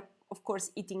summer, of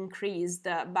course, it increased,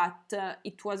 but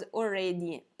it was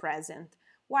already present.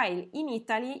 While in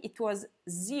Italy, it was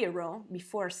 0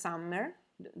 before summer,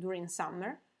 during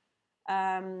summer,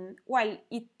 while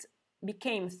it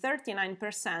became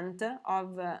 39%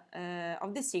 of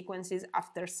the sequences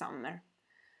after summer.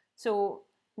 So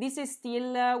this is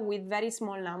still with very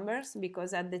small numbers,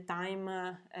 because at the time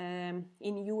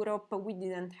in Europe we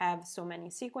didn't have so many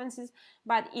sequences,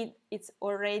 but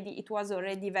it was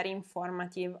already very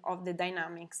informative of the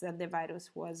dynamics that the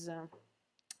virus was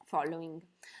following.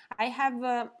 I have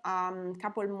a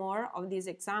couple more of these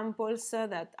examples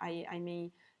that I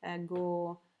may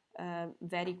go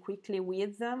very quickly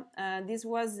with. This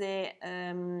was the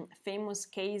famous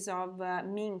case of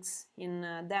minks in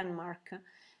Denmark.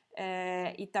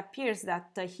 It appears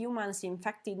that humans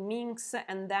infected minks,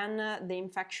 and then the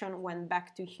infection went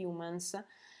back to humans.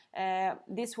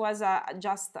 This was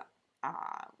just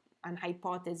an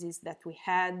hypothesis that we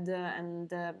had,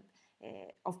 and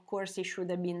of course it should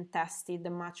have been tested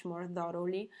much more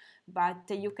thoroughly,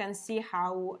 but you can see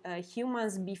how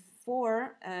humans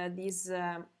before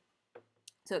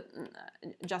so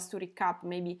just to recap,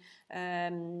 maybe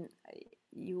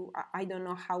I don't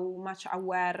know how much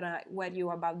aware were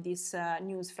you about this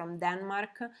news from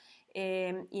Denmark.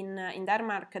 In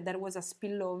Denmark, there was a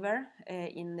spillover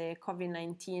in the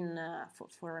COVID-19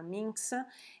 for minks,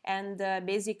 and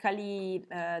basically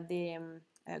the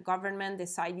government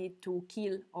decided to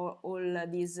kill all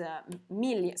these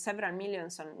several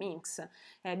millions of minks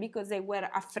because they were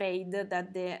afraid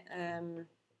that the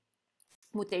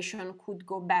mutation could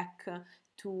go back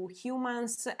to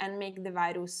humans and make the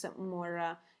virus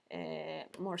more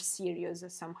serious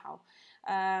somehow.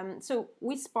 So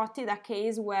we spotted a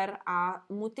case where a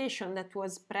mutation that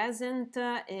was present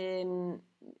in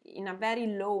a very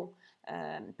low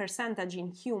percentage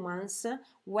in humans,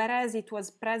 whereas it was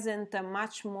present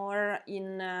much more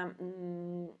in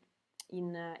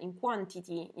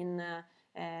quantity in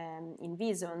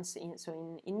visons,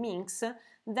 so in minks.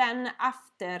 Then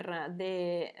after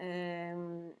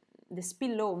the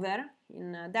spillover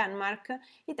in Denmark,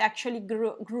 it actually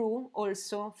grew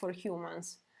also for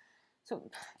humans.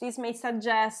 So this may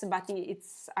suggest, but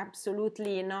it's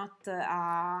absolutely not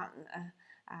a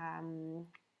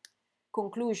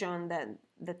conclusion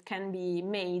that can be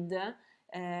made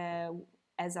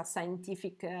as a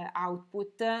scientific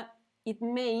output. It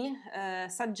may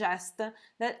suggest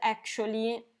that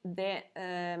actually the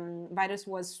virus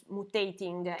was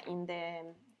mutating in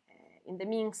the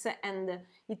minks, and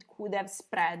it could have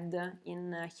spread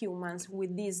in humans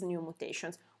with these new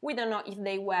mutations. We don't know if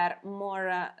they were more,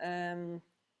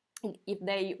 if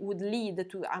they would lead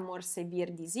to a more severe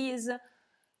disease,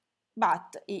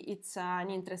 but it's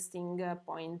an interesting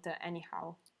point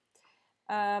anyhow.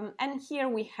 And here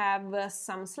we have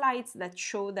some slides that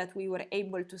show that we were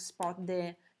able to spot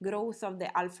the growth of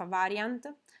the alpha variant.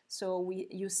 So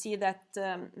you see that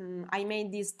I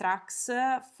made these tracks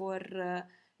for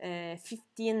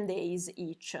 15 days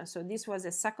each. So this was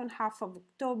the second half of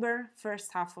October,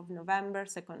 first half of November,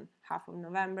 second half of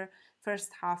November,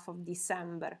 first half of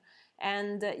December.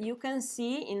 And you can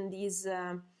see in these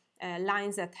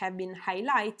lines that have been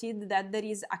highlighted that there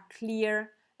is a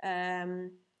clear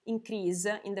increase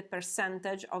in the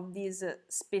percentage of these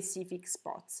specific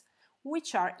spots,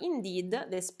 which are indeed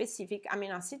the specific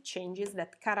amino acid changes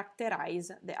that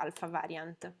characterize the alpha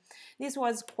variant. This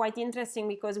was quite interesting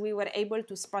because we were able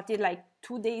to spot it like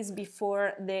 2 days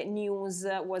before the news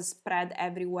was spread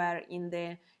everywhere in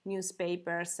the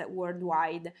newspapers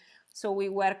worldwide. So we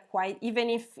were quite, even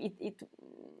if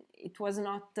it was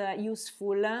not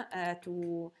useful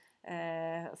for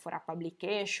a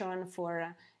publication,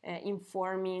 for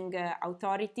informing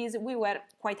authorities, we were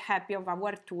quite happy of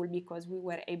our tool because we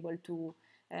were able to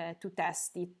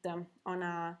test it on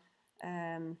a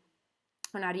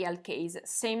real case.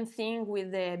 Same thing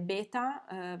with the beta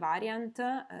variant,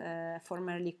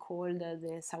 formerly called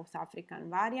the South African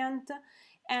variant,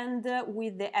 and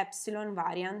with the epsilon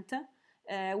variant,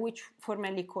 which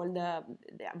formerly called the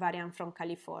variant from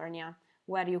California,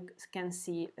 where you can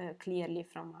see clearly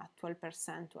from a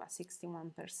 12% to a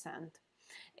 61%.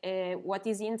 What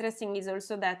is interesting is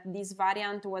also that this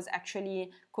variant was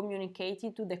actually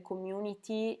communicated to the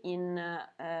community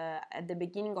at the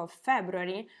beginning of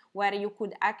February, where you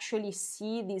could actually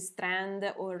see this trend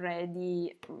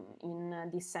already in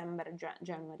December,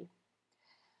 January.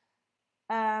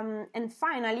 And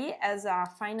finally, as a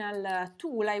final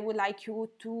tool, I would like you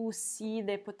to see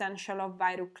the potential of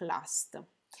ViruClust.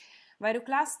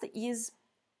 ViruClust is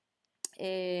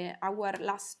our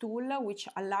last tool, which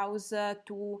allows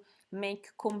to make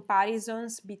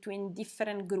comparisons between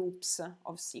different groups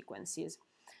of sequences.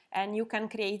 And you can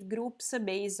create groups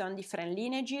based on different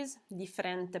lineages,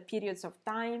 different periods of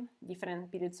time, different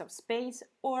periods of space,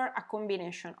 or a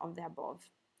combination of the above.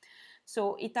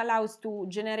 So it allows to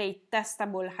generate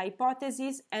testable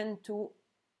hypotheses and to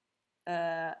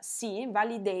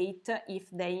validate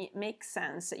if they make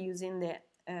sense using the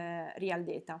real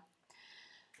data.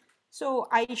 So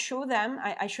I show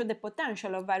the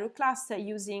potential of ViruClust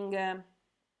using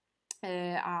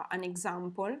an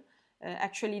example.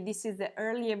 Actually, this is the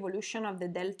early evolution of the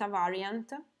Delta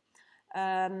variant.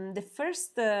 The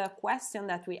first question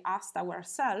that we asked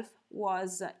ourselves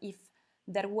was if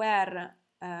there were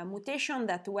mutations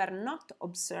that were not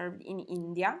observed in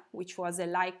India, which was a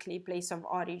likely place of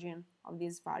origin of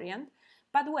this variant,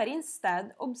 but were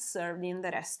instead observed in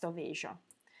the rest of Asia.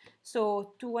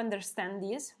 So to understand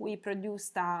this, we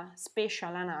produced a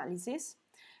spatial analysis.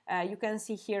 You can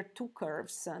see here two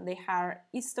curves. They are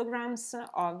histograms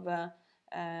of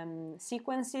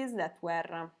sequences that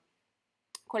were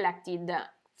collected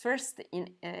first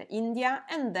in India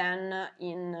and then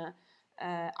in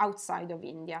outside of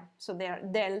India. So they are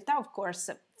delta, of course,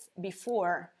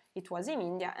 before it was in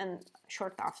India and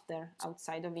short after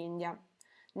outside of India.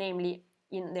 namely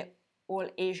in the whole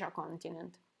Asia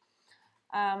continent.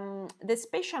 The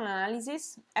spatial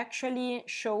analysis actually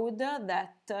showed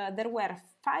that there were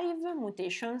 5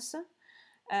 mutations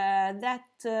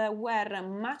that were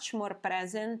much more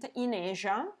present in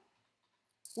Asia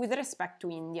with respect to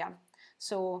India.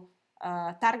 So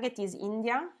target is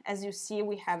India. As you see,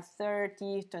 we have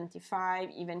 30, 25,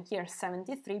 even here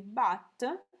 73, but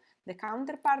the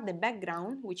counterpart, the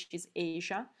background, which is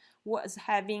Asia, was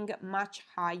having much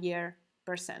higher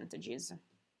percentages.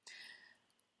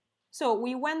 So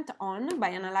we went on by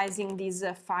analyzing these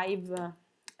 5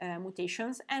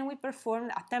 mutations, and we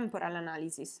performed a temporal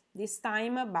analysis, this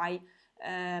time by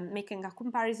making a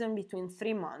comparison between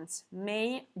 3 months,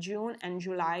 May, June, and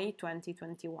July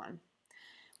 2021.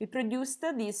 We produced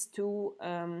these 2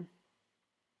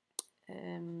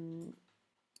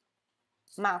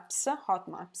 maps, hot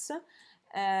maps,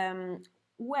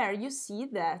 where you see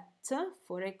that,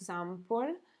 for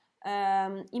example,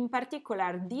 in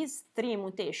particular, these 3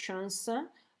 mutations,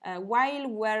 while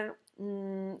were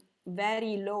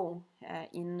very low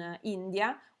in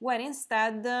India, were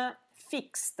instead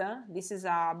fixed. This is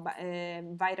a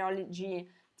virology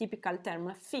typical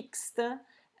term, fixed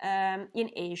in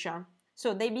Asia.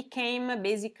 So they became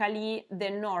basically the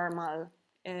normal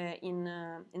in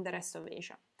the rest of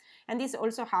Asia. And this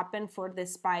also happened for the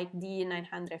spike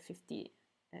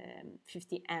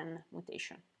D950N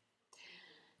mutation.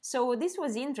 So this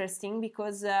was interesting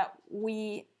because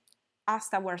we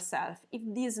asked ourselves if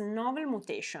these novel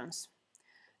mutations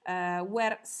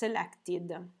were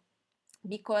selected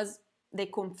because they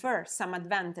confer some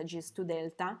advantages to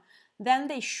Delta, then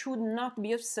they should not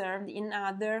be observed in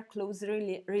other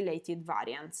closely related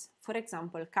variants. For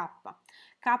example, Kappa.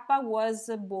 Kappa was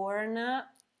born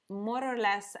more or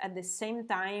less at the same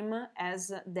time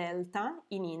as Delta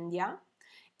in India,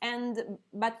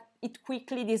 but it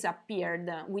quickly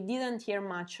disappeared. We didn't hear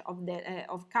much of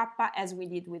Kappa as we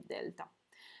did with Delta.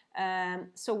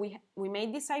 So we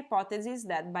made this hypothesis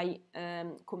that by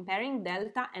comparing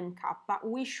Delta and Kappa,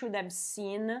 we should have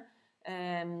seen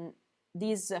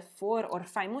these 4 or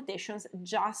 5 mutations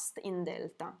just in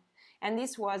Delta. And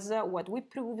this was what we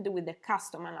proved with the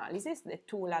custom analysis. The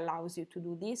tool allows you to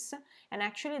do this. And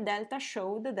actually Delta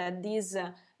showed that these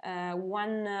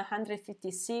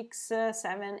 156,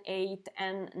 7, 8,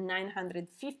 and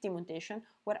 950 mutations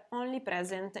were only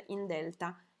present in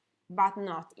Delta, but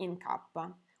not in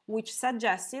Kappa, which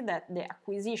suggested that the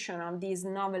acquisition of these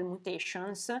novel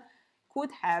mutations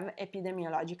could have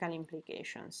epidemiological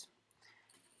implications.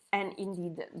 And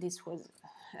indeed, this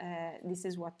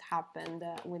is what happened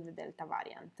with the Delta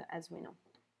variant, as we know.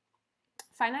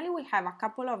 Finally, we have a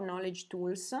couple of knowledge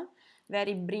tools,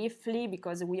 very briefly,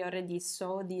 because we already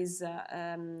saw this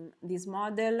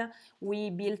model. We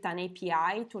built an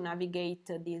API to navigate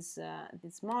this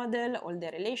model, all the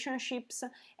relationships,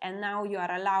 and now you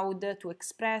are allowed to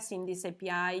express in this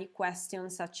API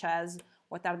questions such as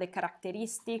what are the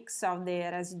characteristics of the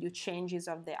residue changes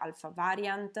of the alpha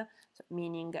variant, so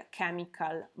meaning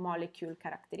chemical molecule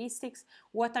characteristics,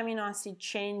 what amino acid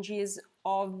changes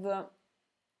of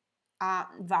a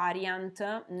variant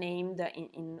named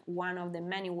in one of the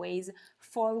many ways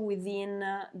fall within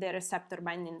the receptor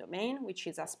binding domain, which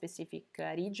is a specific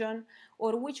region,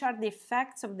 or which are the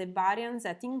effects of the variants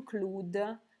that include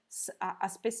a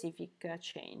specific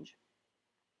change.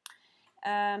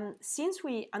 Since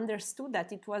we understood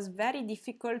that it was very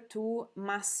difficult to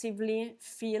massively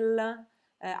fill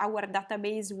our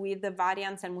database with the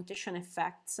variants and mutation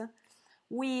effects,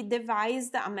 we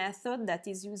devised a method that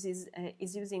is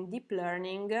using deep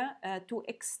learning to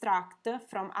extract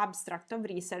from abstract of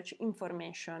research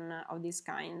information of this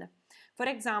kind. For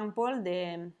example,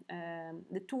 the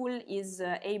tool is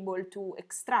able to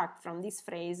extract from this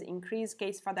phrase increased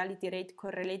case fatality rate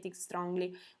correlating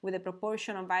strongly with the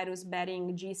proportion of virus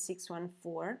bearing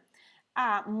G614,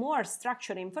 more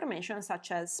structured information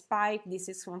such as spike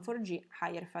D614G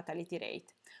higher fatality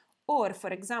rate. Or, for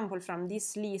example, from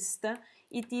this list,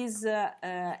 it is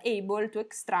able to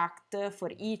extract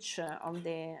for each of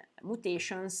the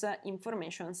mutations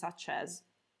information such as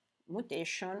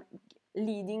mutation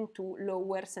leading to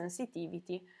lower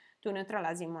sensitivity to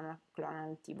neutralizing monoclonal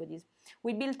antibodies.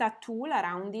 We built a tool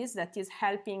around this that is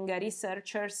helping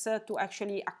researchers to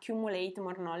actually accumulate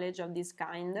more knowledge of this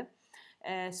kind.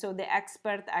 So the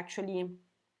expert actually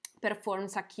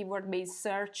performs a keyword-based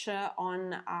search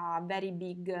on a very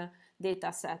big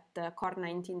dataset,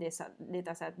 Core19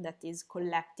 dataset that is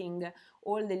collecting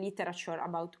all the literature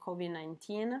about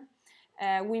COVID-19.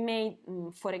 We made,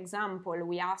 for example,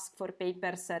 we asked for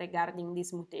papers regarding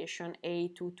this mutation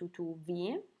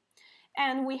A222V,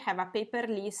 And we have a paper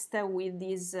list with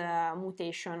this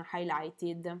mutation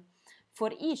highlighted.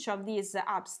 For each of these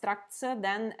abstracts,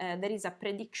 then there is a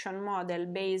prediction model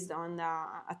based on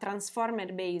a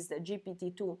transformer-based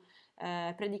GPT-2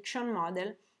 prediction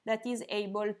model that is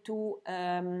able to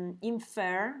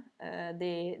infer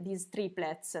these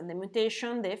triplets, the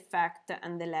mutation, the effect,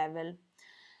 and the level.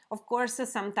 Of course,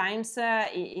 sometimes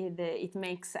it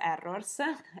makes errors,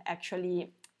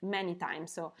 actually many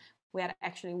times, so we are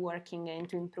actually working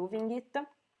into improving it.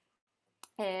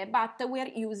 But we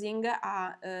are using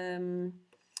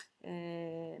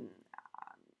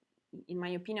in my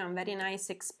opinion, very nice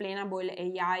explainable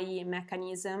AI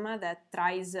mechanism that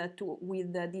tries to,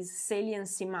 with these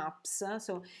saliency maps,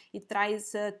 so it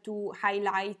tries to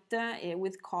highlight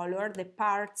with color the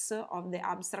parts of the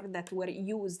abstract that were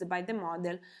used by the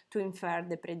model to infer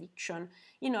the prediction,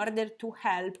 in order to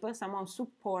help somehow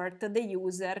support the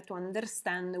user to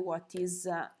understand what is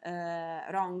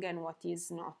wrong and what is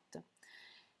not.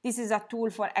 This is a tool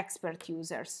for expert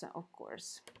users, of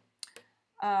course.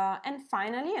 And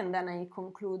finally, and then I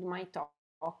conclude my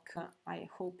talk, I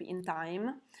hope in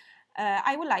time,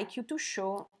 I would like you to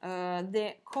show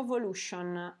the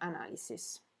coevolution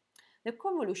analysis. The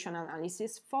coevolution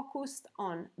analysis focused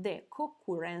on the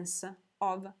co-occurrence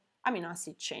of amino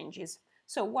acid changes,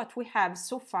 so what we have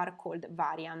so far called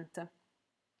variant.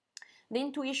 The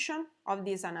intuition of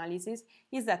this analysis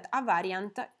is that a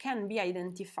variant can be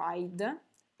identified,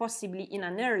 possibly in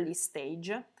an early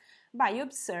stage, by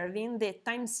observing the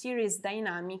time series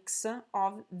dynamics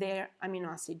of their amino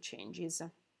acid changes.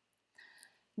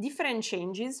 Different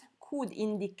changes could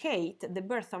indicate the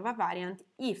birth of a variant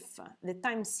if the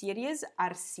time series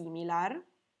are similar.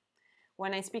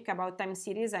 When I speak about time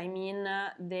series, I mean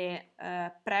the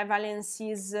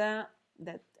prevalences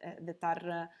that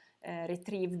are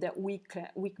retrieved week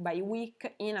by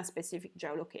week in a specific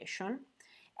geolocation,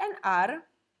 and are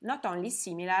not only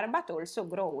similar but also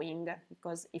growing,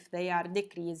 because if they are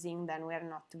decreasing, then we are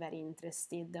not very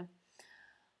interested.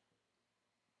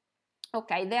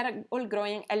 Okay, they are all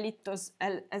growing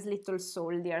as little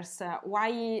soldiers.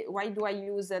 Why do I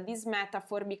use this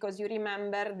metaphor? Because you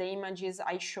remember the images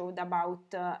I showed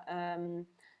about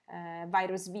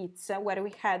virus vits, where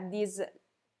we had these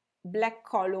black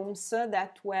columns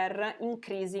that were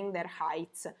increasing their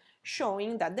heights,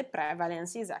 showing that the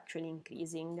prevalence is actually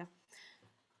increasing.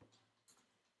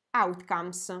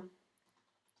 Outcomes.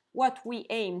 What we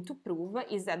aim to prove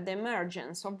is that the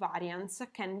emergence of variants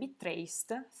can be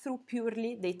traced through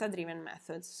purely data-driven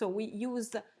methods. So we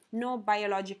used no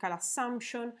biological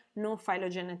assumption, no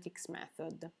phylogenetics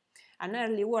method. An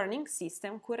early warning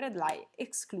system could rely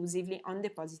exclusively on the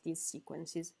positive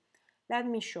sequences. Let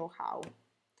me show how.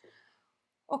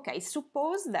 Okay,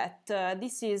 suppose that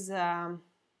this is the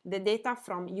data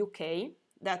from UK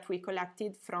that we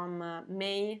collected from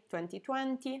May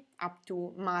 2020 up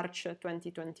to March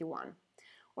 2021.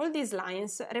 All these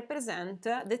lines represent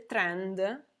the trend,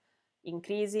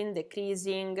 increasing,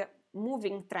 decreasing,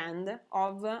 moving trend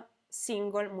of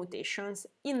single mutations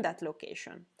in that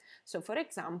location. So for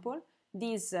example,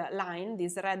 this line,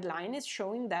 this red line, is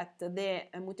showing that the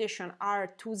mutation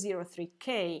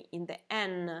R203K in the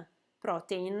N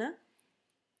protein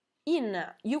in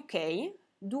UK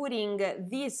during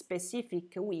these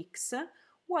specific weeks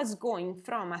was going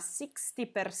from a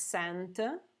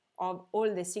 60% of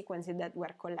all the sequences that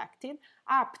were collected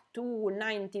up to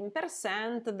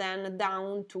 19%, then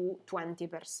down to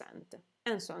 20%,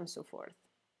 and so on and so forth.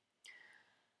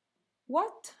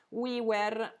 What we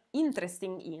were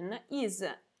interested in is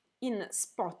in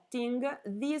spotting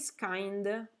this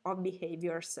kind of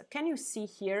behaviors. Can you see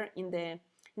here in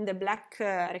the black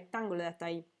rectangle that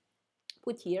I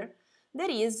put here? There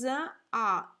is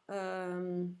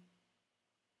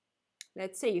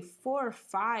let's say 4,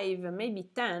 5, maybe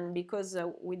 10, because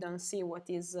we don't see what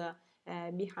is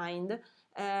behind,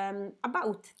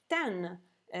 about 10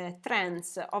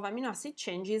 trends of amino acid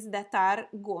changes that are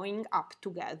going up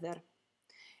together.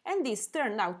 And this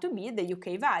turned out to be the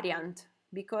UK variant,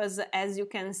 because as you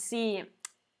can see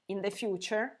in the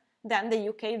future, then the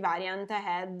UK variant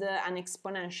had an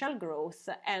exponential growth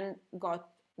and got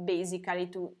basically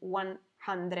to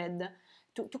 100,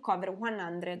 to cover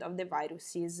 100 of the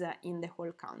viruses in the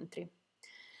whole country.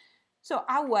 So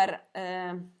our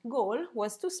goal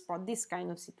was to spot this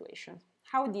kind of situation.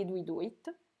 How did we do it?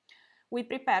 We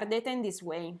prepared data in this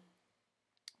way.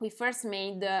 We first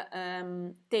made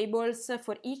tables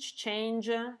for each change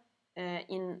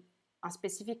in a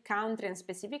specific country and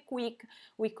specific week.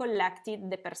 We collected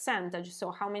the percentage,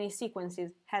 so how many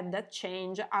sequences had that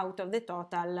change out of the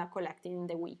total collected in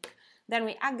the week. Then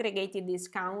we aggregated this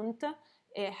count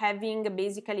having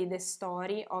basically the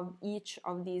story of each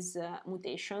of these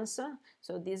mutations.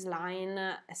 So this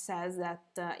line says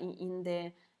that in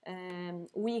the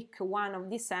week 1 of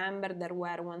December there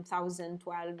were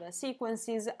 1012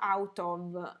 sequences out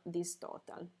of this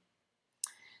total.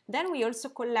 Then we also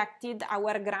collected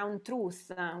our ground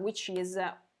truth,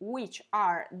 which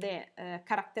are the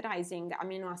characterizing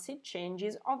amino acid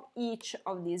changes of each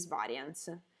of these variants.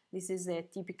 This is a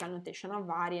typical notation of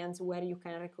variants where you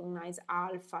can recognize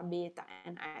alpha, beta,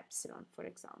 and epsilon, for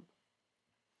example.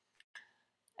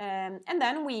 And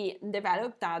then we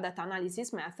developed a data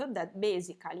analysis method that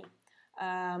basically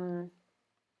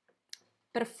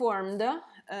performed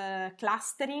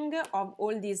clustering of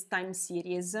all these time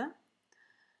series.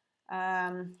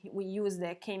 We used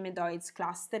the k-medoids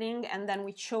clustering, and then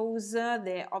we chose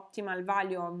the optimal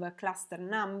value of cluster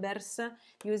numbers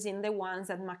using the ones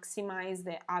that maximize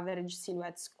the average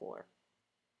silhouette score.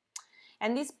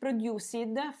 And this produced,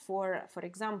 for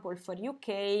example, for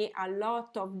UK, a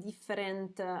lot of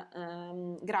different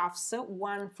graphs,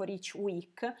 one for each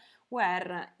week,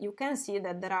 where you can see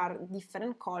that there are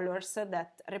different colors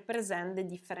that represent the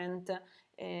different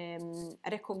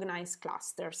recognized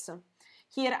clusters.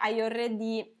 Here I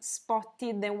already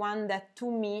spotted the one that to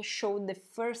me showed the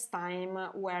first time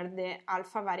where the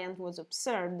alpha variant was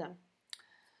observed.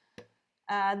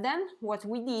 Then what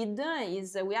we did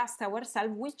is we asked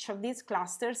ourselves which of these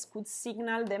clusters could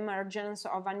signal the emergence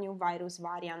of a new virus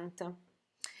variant.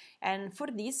 And for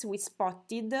this we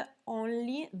spotted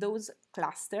only those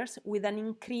clusters with an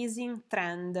increasing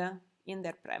trend in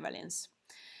their prevalence.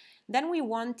 Then we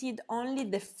wanted only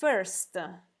the first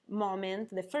moment,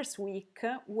 the first week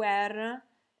where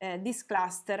this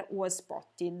cluster was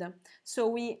spotted. So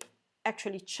we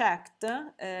actually checked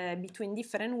between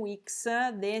different weeks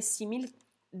the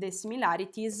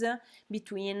similarities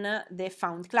between the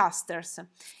found clusters,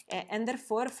 and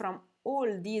therefore from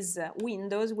all these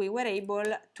windows we were able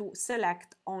to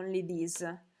select only these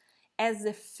as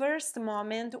the first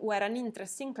moment where an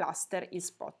interesting cluster is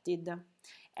spotted.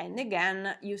 And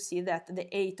again you see that the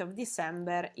 8th of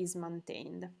December is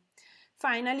maintained.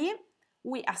 Finally,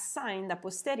 we assigned a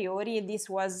posteriori, this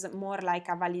was more like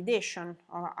a validation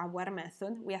of our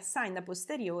method, we assigned a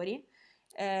posteriori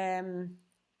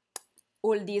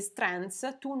all these trends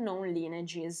to known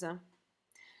lineages,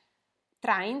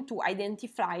 trying to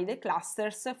identify the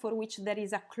clusters for which there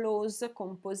is a close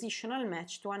compositional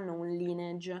match to a known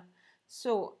lineage.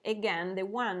 So again,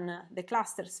 the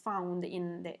clusters found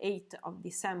in the 8th of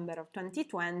December of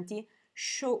 2020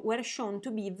 were shown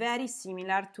to be very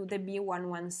similar to the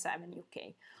B117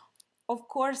 UK. Of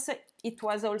course, it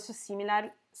was also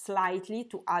similar slightly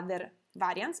to other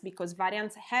variants, because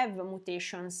variants have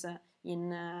mutations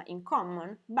in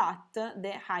common, but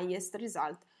the highest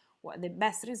result, the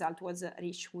best result was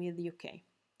reached with UK.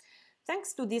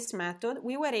 Thanks to this method,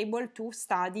 we were able to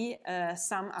study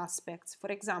some aspects.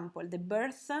 For example, the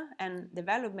birth and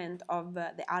development of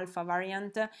the alpha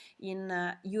variant in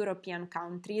European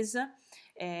countries.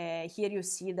 Here you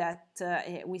see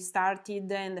that we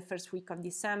started in the first week of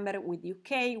December with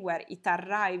UK, where it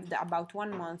arrived about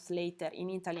 1 month later in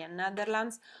Italy and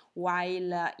Netherlands,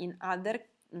 while in other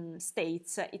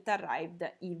states it arrived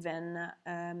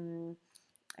even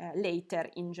later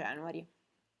in January.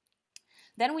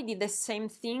 Then we did the same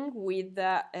thing with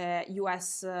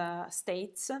US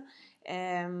states.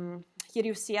 Here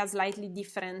you see a slightly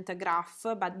different graph,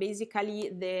 but basically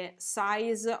the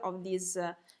size of these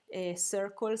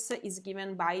circles is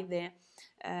given by the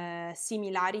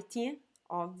similarity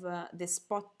of the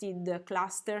spotted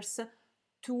clusters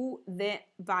to the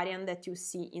variant that you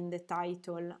see in the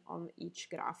title of each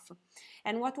graph.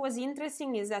 And what was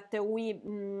interesting is that we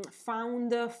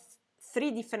found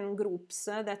 3 different groups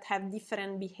that have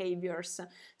different behaviors.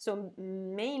 So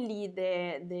mainly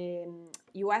the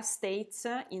US states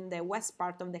in the west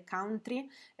part of the country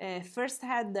first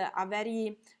had a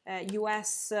very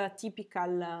US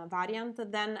typical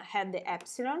variant, then had the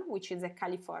epsilon, which is a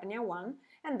California one,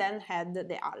 and then had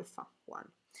the alpha one.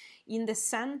 In the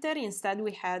center, instead,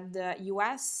 we had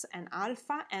US and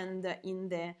alpha, and in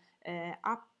the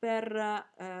upper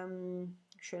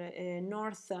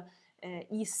north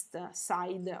east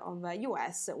side of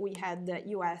US, we had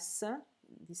US,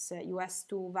 this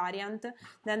US2 variant,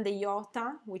 then the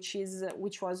Iota,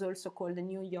 which was also called the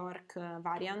New York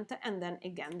variant, and then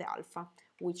again the Alpha,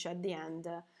 which at the end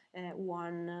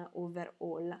won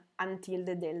overall until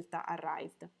the Delta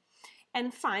arrived.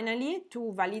 And finally,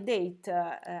 to validate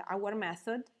our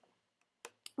method,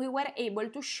 we were able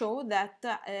to show that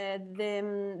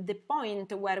the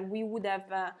point where we would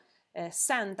have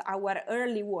sent our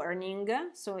early warning,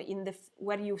 so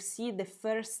where you see the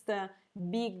first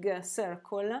big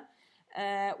circle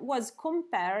was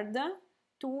compared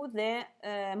to the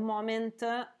moment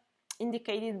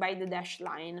indicated by the dashed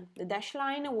line. The dashed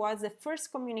line was the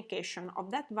first communication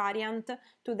of that variant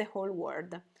to the whole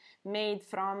world, made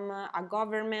from a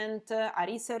government, a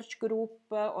research group,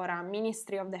 or a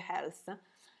ministry of the health.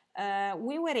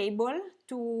 We were able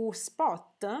to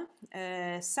spot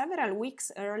several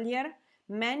weeks earlier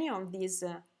many of these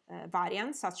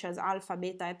variants, such as alpha,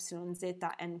 beta, epsilon,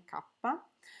 zeta, and kappa,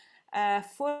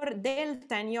 for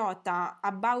delta and iota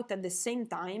about at the same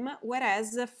time,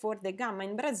 whereas for the gamma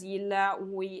in Brazil,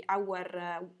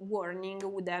 our warning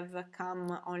would have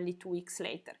come only 2 weeks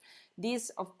later. This,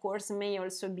 of course, may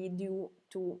also be due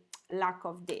to lack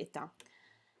of data.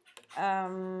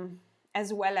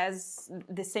 As well as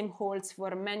the same holds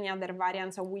for many other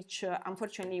variants of which,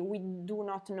 unfortunately, we do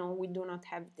not know, we do not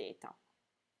have data.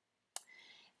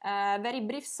 Very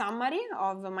brief summary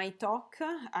of my talk.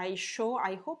 I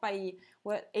hope I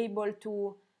were able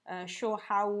to show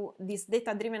how this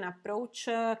data-driven approach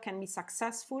can be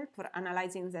successful for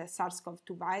analyzing the SARS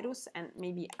CoV-2 virus and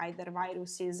maybe other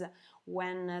viruses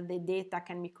when the data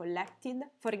can be collected,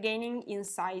 for gaining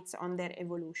insights on their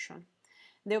evolution.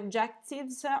 The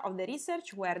objectives of the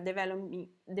research were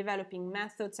developing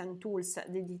methods and tools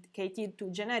dedicated to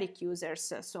generic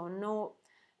users, so no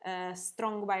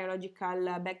strong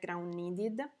biological background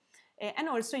needed, and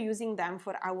also using them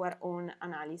for our own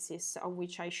analysis, of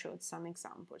which I showed some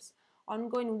examples.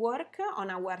 Ongoing work on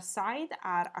our side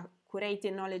are a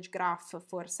curated knowledge graph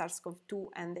for SARS-CoV-2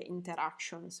 and the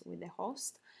interactions with the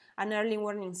host, an early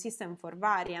warning system for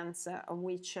variants, of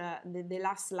which the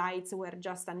last slides were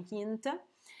just a hint,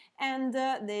 and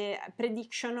the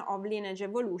prediction of lineage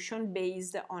evolution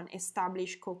based on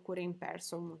established co-occurring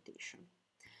pairs of mutation.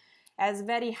 As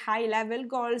very high-level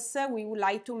goals, we would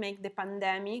like to make the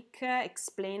pandemic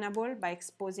explainable by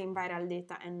exposing viral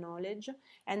data and knowledge,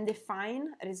 and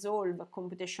resolve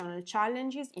computational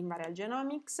challenges in viral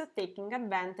genomics, taking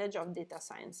advantage of data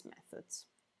science methods.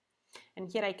 And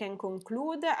here I can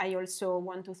conclude. I also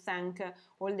want to thank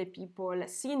all the people,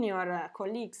 senior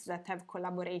colleagues that have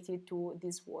collaborated to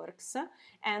these works,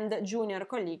 and junior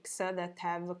colleagues that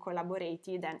have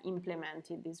collaborated and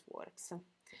implemented these works.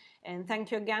 And thank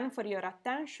you again for your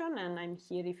attention, and I'm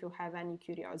here if you have any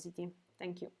curiosity.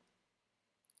 Thank you.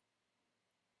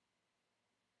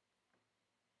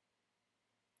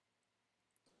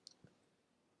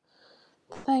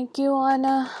 Thank you,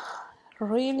 Anna.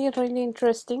 Really, really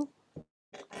interesting.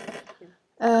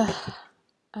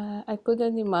 I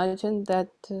couldn't imagine that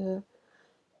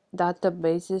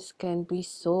databases can be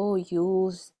so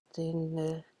used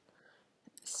in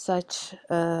such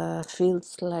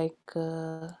fields like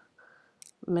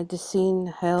medicine,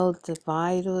 health,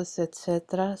 virus,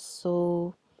 etc.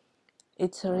 So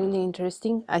it's really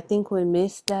interesting. I think we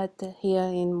missed that here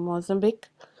in Mozambique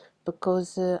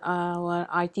because our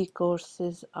IT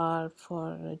courses are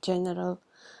for general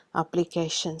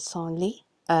applications only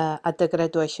at the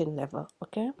graduation level.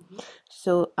 Okay,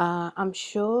 so I'm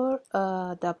sure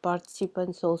the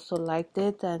participants also liked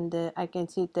it, and I can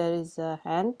see there is a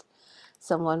hand.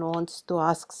 Someone wants to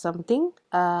ask something.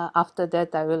 After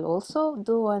that, I will also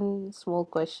do one small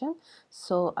question.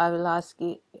 So I will ask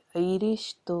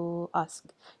Irish to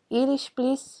ask. Irish,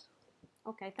 please.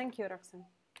 Okay, thank you, Roxanne.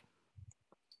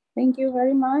 Thank you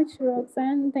very much,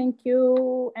 Roxanne. Thank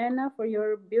you, Anna, for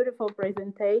your beautiful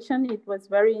presentation. It was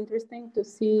very interesting to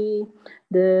see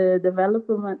the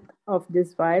development of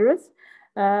this virus.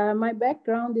 My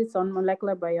background is on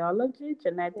molecular biology,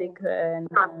 genetic and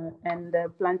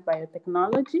plant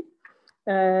biotechnology.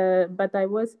 But I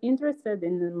was interested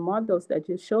in the models that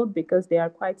you showed because they are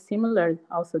quite similar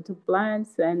also to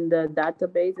plants, and the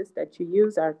databases that you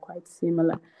use are quite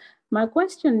similar. My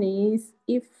question is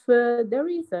if there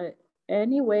is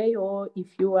any way, or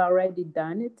if you already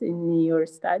done it in your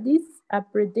studies, a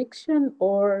prediction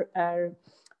or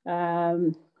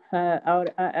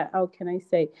how can I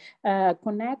say, a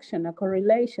connection, a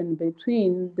correlation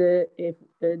between the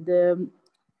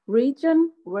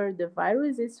region where the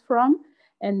virus is from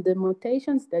and the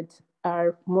mutations that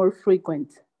are more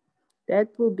frequent? That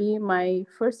will be my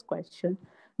first question.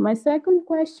 My second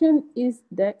question is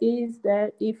that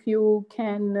if you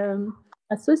can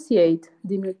associate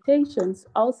the mutations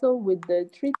also with the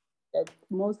treatment that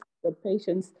most of the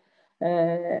patients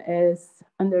has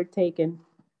undertaken.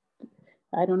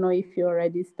 I don't know if you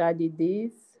already studied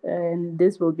this, and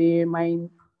this will be my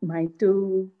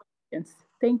two questions.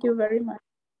 Thank you very much.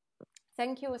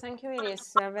 Thank you,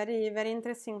 Iris. Very, very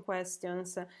interesting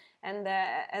questions. And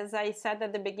as I said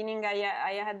at the beginning,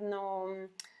 I had no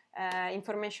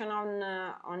information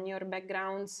on your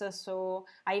backgrounds. So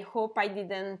I hope I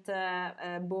didn't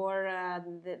bore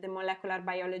the molecular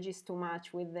biologists too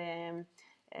much with the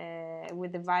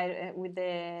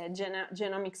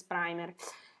genomics primer.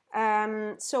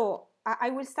 So I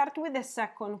will start with the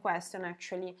second question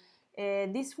actually.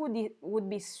 This would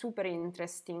be super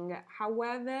interesting.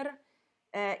 However,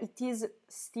 it is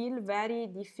still very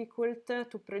difficult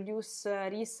to produce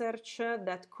research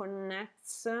that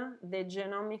connects the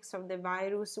genomics of the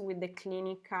virus with the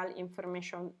clinical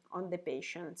information on the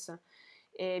patients,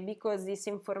 because this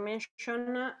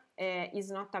information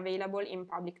is not available in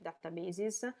public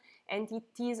databases, and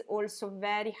it is also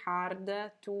very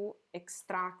hard to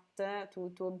extract,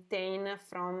 to obtain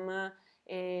from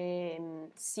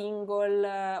single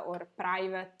or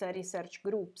private research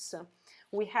groups.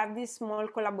 We have this small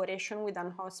collaboration with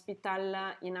an hospital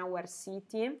in our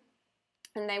city,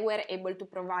 and they were able to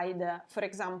provide, for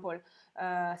example,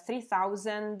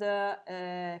 3,000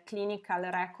 clinical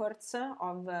records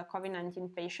of COVID-19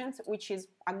 patients, which is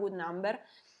a good number,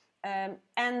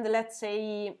 and let's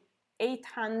say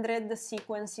 800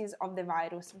 sequences of the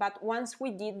virus. But once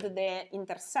we did the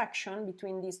intersection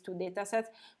between these two datasets,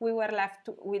 we were left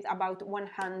with about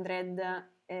 100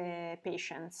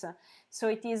 patients. So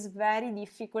it is very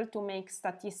difficult to make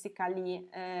statistically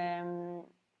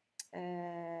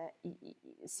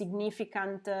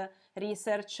significant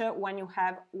research when you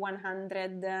have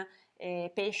 100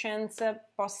 patients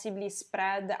possibly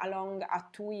spread along a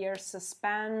 2 years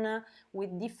span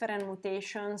with different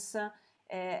mutations.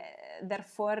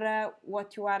 Therefore,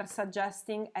 what you are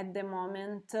suggesting at the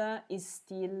moment is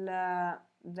still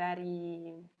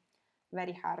very,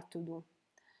 very hard to do.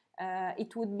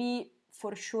 It would be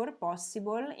for sure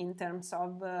possible in terms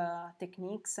of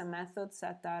techniques and methods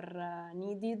that are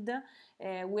needed.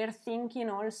 We're thinking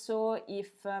also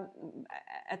if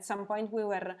at some point we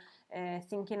were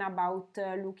thinking about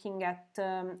looking at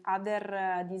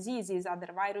other diseases,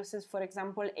 other viruses. For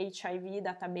example, HIV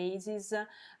databases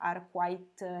are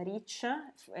quite rich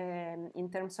in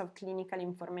terms of clinical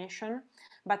information,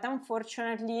 but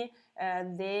unfortunately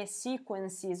the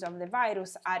sequences of the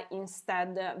virus are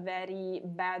instead very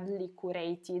badly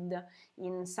curated.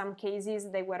 In some cases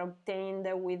they were obtained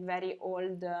with very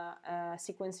old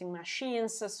sequencing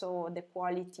machines, so the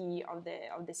quality of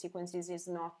the sequences is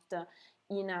not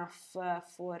enough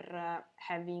for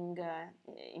having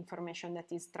information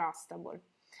that is trustable.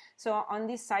 So on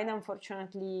this side,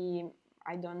 unfortunately,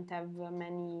 I don't have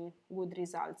many good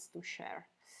results to share.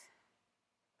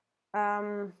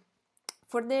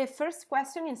 For the first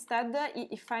question, instead,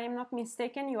 if I am not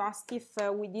mistaken, you asked if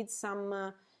we did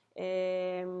some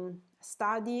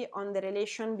study on the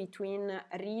relation between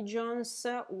regions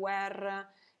where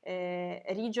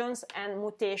regions and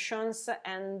mutations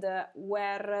and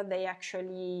where they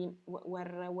actually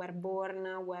were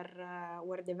born,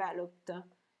 were developed.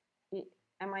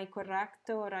 Am I correct,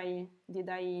 or did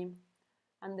I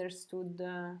understood?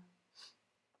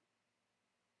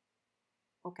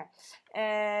 Okay.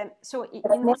 So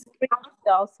in this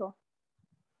also.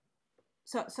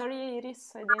 So sorry,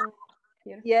 Iris, I didn't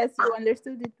hear. Yes, you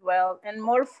understood it well, and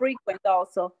more frequent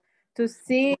also, to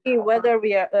see whether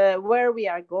we are where we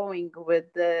are going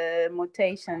with the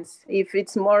mutations. If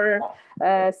it's more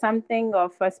something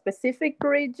of a specific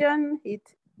region,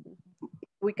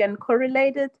 we can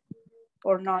correlate it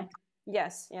or not.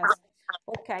 Yes, yes.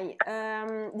 Okay,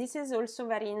 this is also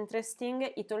very interesting.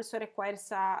 It also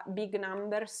requires big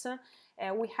numbers.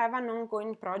 We have an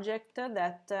ongoing project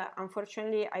that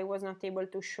unfortunately I was not able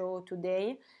to show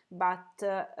today, but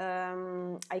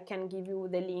I can give you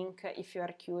the link if you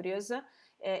are curious.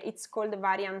 It's called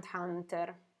Variant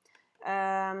Hunter.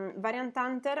 Variant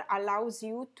Hunter allows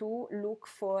you to look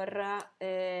for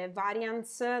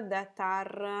variants that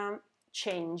are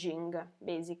changing,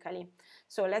 basically.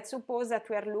 So let's suppose that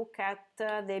we are looking at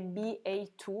the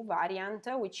BA2 variant,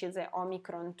 which is a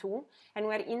Omicron 2, and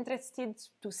we're interested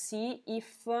to see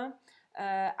if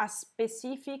a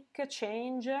specific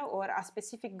change or a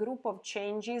specific group of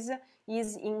changes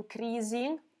is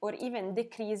increasing or even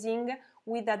decreasing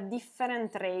with a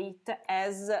different rate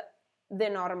as the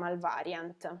normal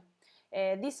variant.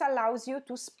 This allows you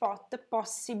to spot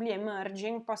possibly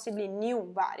emerging, possibly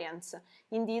new variants.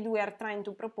 Indeed, we are trying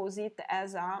to propose it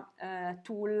as a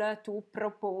tool to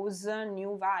propose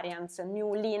new variants,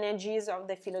 new lineages of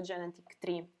the phylogenetic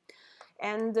tree.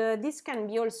 And this can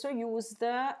be also used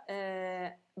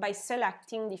by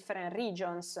selecting different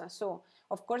regions. So,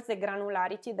 of course, the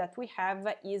granularity that we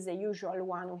have is the usual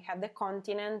one. We have the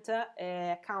continent,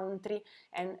 country,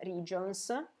 and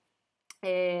regions.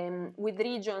 With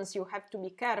regions, you have to be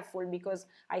careful because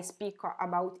I speak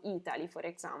about Italy, for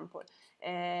example.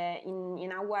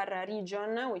 In our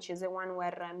region, which is the one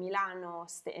where Milano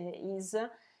is,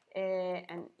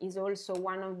 and is also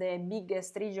one of the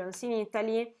biggest regions in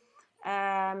Italy,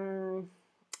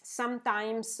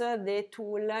 sometimes the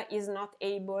tool is not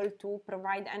able to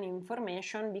provide any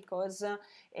information because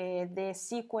the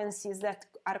sequences that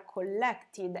are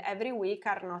collected every week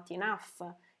are not enough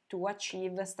to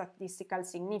achieve statistical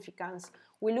significance.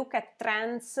 We look at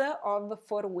trends of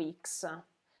 4 weeks.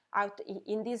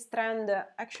 In this trend,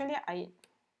 actually,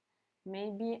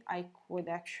 maybe I could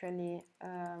actually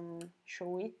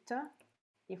show it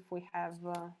if we have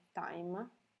time.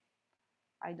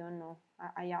 I don't know.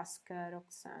 I ask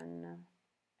Roxanne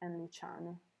and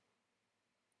Luciano.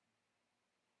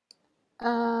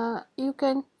 You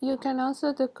can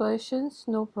answer the questions,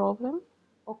 no problem.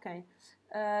 Okay.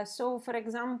 So, for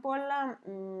example,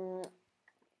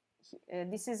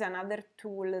 this is another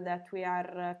tool that we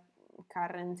are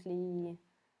currently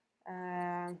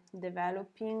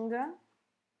developing,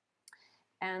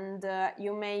 and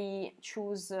you may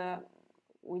choose.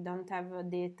 We don't have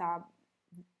data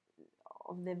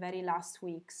of the very last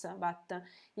weeks, but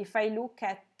if I look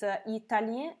at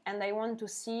Italy and I want to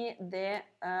see the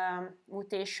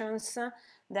mutations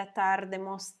that are the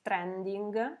most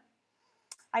trending,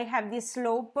 I have this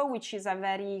slope, which is a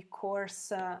very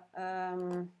coarse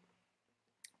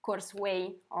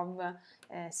way of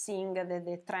seeing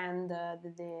the trend,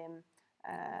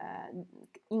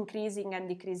 increasing and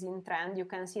decreasing trend. You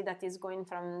can see that it's going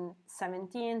from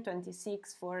 17,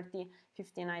 26, 40,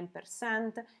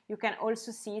 59%. You can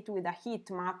also see it with a heat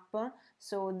map.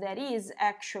 So there is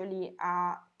actually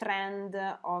a trend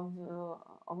of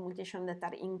mutation that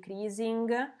are increasing,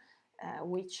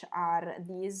 which are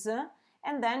these.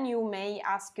 And then you may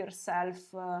ask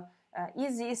yourself,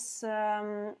 is this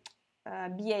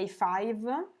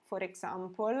BA5, for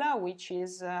example, which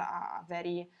is a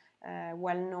very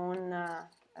well-known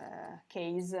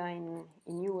case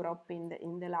in Europe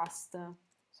in the last,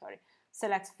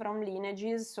 select from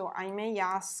lineages. So I may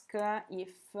ask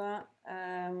if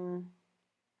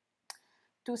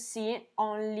to see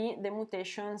only the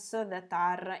mutations that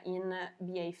are in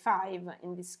BA5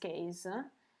 in this case,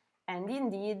 and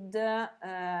indeed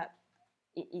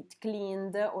it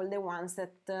cleaned all the ones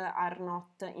that are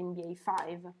not in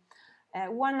BA5.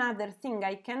 One other thing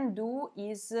I can do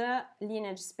is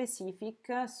lineage specific,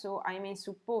 so I may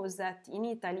suppose that in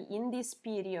Italy in this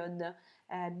period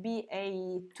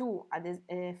BA2,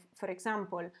 for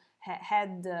example,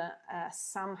 had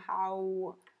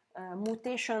somehow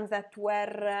mutations that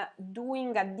were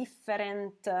doing a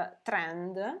different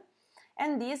trend,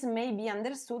 and this may be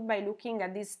understood by looking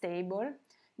at this table,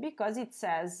 because it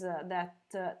says that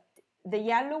the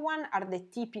yellow one are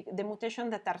the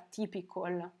mutations that are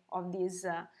typical of this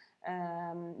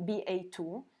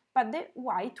BA2, but the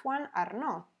white one are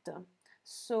not.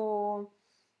 So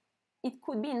it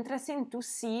could be interesting to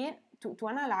see, to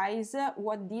analyze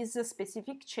what this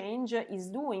specific change is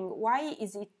doing. Why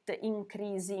is it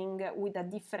increasing with a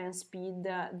different speed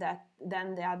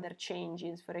than the other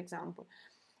changes, for example?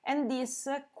 And this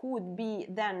could be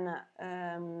then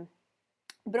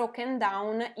broken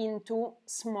down into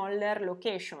smaller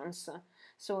locations.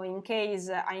 So in case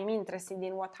I'm interested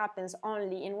in what happens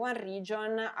only in one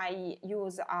region, I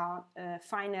use a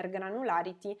finer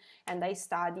granularity and I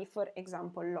study, for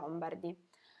example, Lombardy.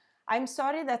 I'm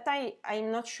sorry that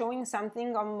I'm not showing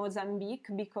something on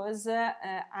Mozambique because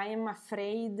I am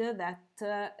afraid that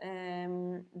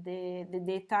the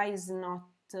data is not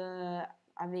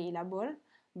available,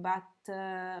 but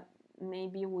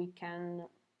maybe we can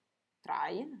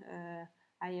try.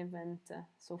 I haven't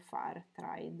so far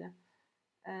tried.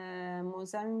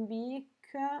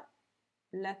 Mozambique,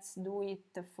 let's do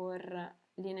it for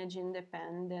lineage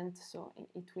independent, so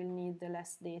it will need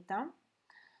less data.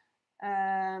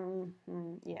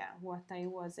 Yeah, what I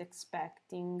was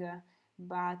expecting,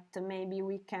 but maybe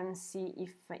we can see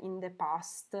if in the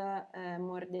past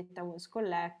more data was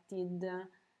collected.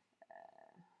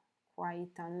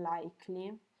 Quite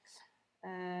unlikely.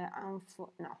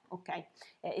 No, okay.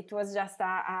 It was just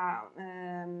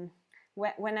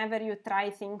whenever you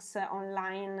try things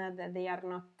online, they are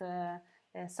not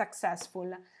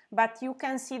successful. But you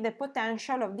can see the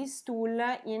potential of this tool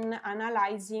in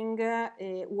analyzing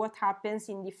what happens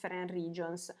in different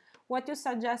regions. What you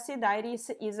suggested,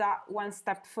 Iris, is one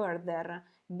step further,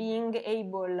 being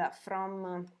able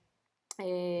from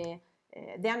the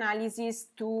analysis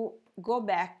to go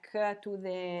back to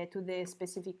the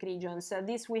specific regions.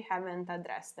 This we haven't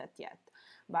addressed that yet,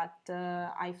 but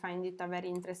I find it a very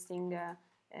interesting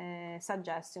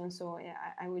suggestion, so yeah,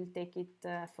 I will take it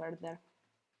further.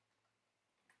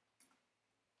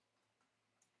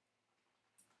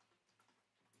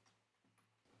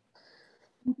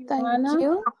 Thank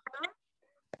you.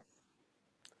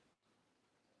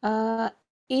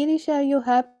 Iris, are you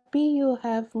happy? You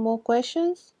have more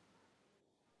questions?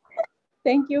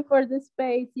 Thank you for the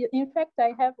space. In fact,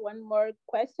 I have one more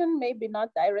question, maybe not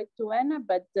direct to Anna,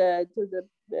 but to the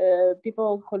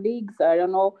people, colleagues, I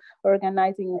don't know,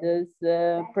 organizing this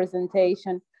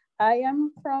presentation. I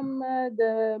am from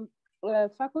the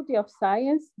Faculty of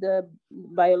Science, the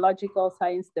Biological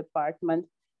Science Department.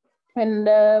 And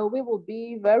we will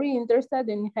be very interested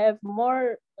in have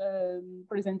more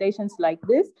presentations like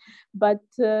this, but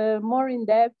more in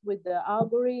depth with the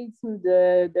algorithm,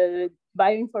 the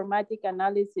bioinformatic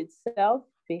analysis itself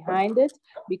behind it,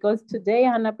 because today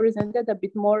Hannah presented a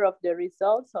bit more of the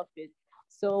results of it.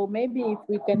 So maybe if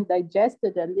we can digest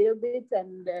it a little bit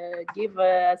and give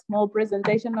a small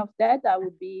presentation of that, I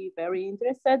would be very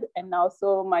interested, and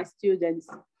also my students.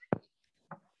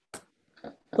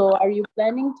 So are you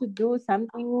planning to do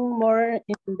something more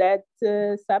in that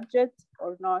subject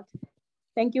or not?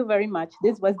 Thank you very much.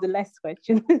 This was the last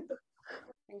question.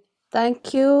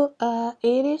 Thank you,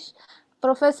 Iris.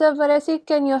 Professor Varesi,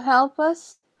 can you help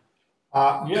us?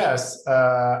 Yes.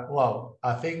 Well,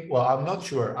 I think, well, I'm not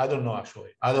sure. I don't know,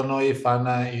 actually. I don't know if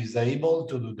Anna is able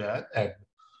to do that,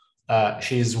 and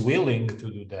she is willing to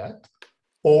do that,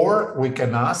 or we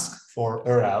can ask for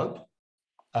her help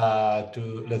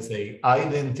to, let's say,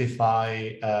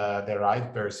 identify the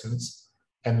right persons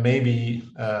and maybe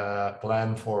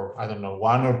plan for, I don't know,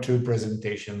 1 or 2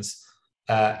 presentations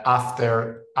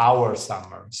after our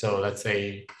summer. So let's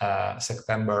say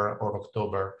September or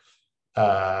October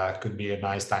could be a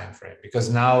nice time frame, because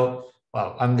now,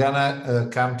 well, I'm gonna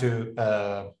come to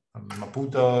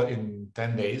Maputo in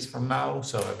 10 days from now,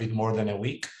 so a bit more than a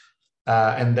week.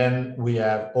 And then we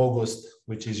have August,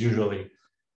 which is usually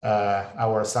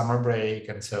our summer break.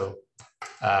 And so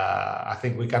I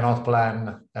think we cannot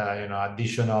plan,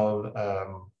 additional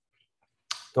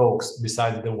talks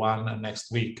besides the one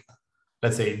next week,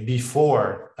 let's say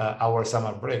before our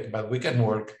summer break, but we can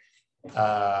work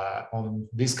on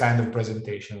this kind of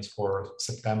presentations for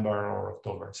September or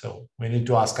October. So we need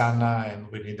to ask Anna, and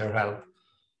we need her help.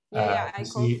 I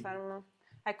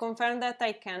confirm that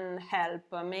I can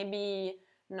help. Maybe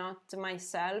not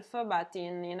myself, but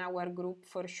in our group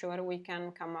for sure we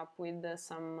can come up with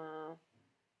some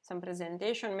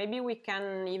presentation. Maybe we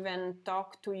can even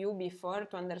talk to you before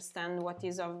to understand what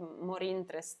is of more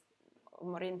interest.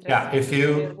 Yeah, if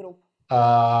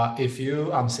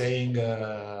you, I'm saying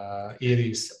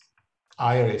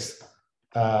Iris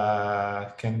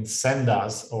can send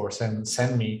us or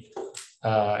send me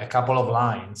a couple of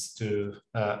lines to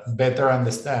better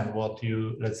understand what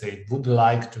you, let's say, would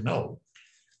like to know.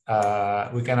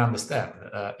 We can understand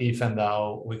if and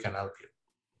how we can help you.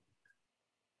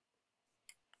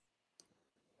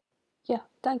 Yeah,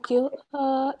 thank you.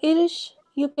 Iris,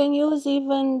 you can use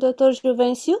even Dr.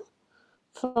 Juvencio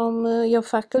from your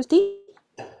faculty,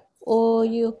 or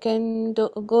you can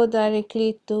go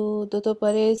directly to Dr.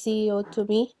 Paresi or to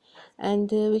me,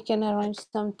 and we can arrange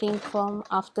something from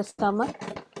after summer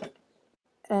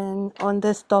and on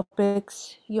these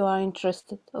topics you are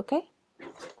interested, okay?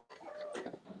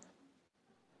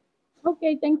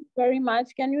 Okay, thank you very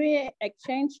much. Can we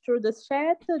exchange through the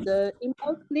chat, the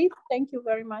email, please? Thank you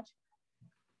very much.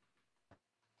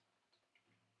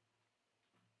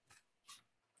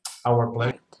 Our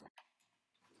pleasure.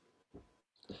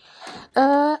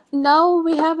 Now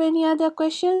we have any other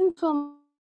question from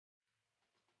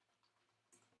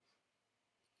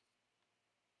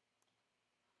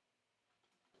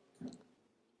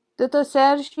Dr.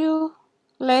 Sergio,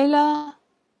 Leila?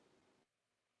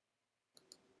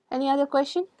 Any other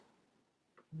question?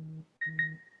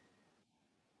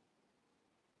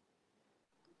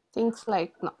 Things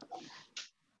like no.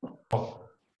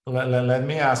 Let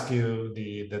me ask you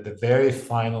the very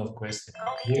final question.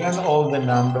 Given all the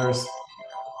numbers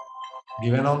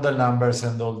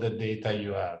and all the data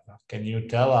you have, can you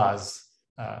tell us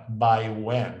by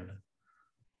when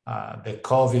the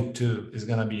COVID-2 is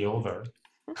going to be over?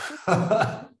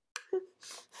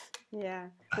 Yeah,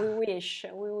 we wish.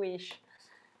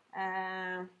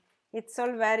 It's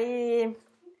all very,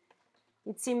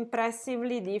 it's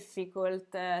impressively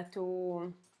difficult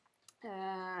to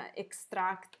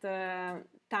extract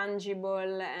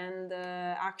tangible and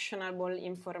actionable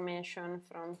information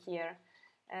from here.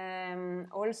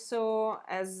 Also,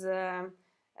 as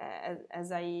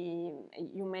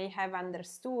you may have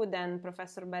understood, and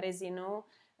Professor Baresi know,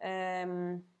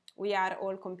 we are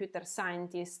all computer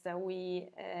scientists. We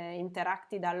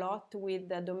interacted a lot with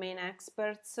the domain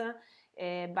experts,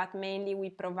 but mainly we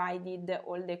provided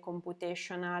all the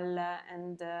computational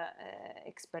and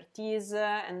expertise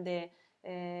and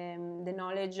the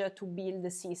knowledge to build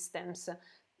the systems.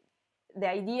 The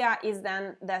idea is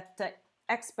then that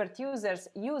expert users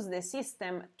use the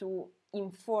system to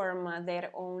inform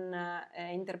their own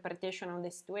interpretation of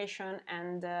the situation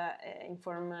and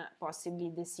inform possibly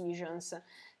decisions.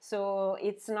 So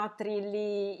it's not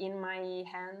really in my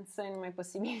hands, in my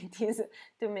possibilities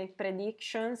to make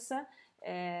predictions,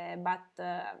 but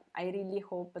I really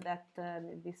hope that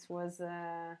this was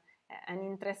an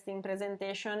interesting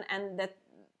presentation, and that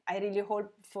I really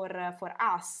hope for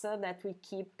us that we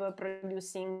keep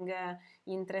producing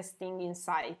interesting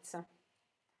insights.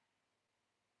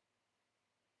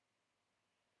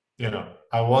 You know,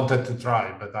 I wanted to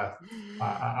try, but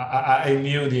I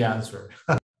knew the answer.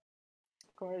 Of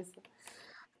course.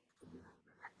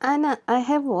 Anna, I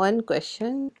have one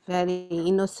question, very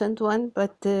innocent one,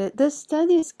 but the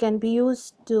studies can be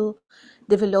used to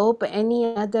develop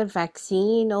any other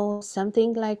vaccine or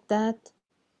something like that?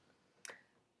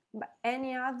 But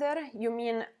any other? You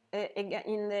mean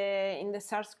in the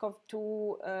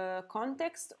SARS-CoV-2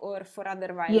 context, or for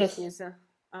other viruses? Yes.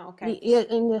 Okay. Yeah,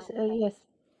 yes.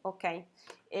 Okay.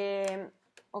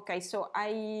 Okay, so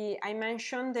I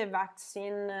mentioned the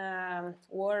vaccine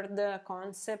word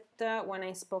concept when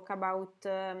I spoke about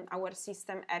our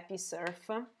system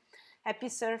EpiSurf.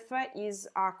 EpiSurf is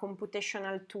a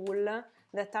computational tool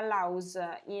that allows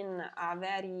in a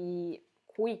very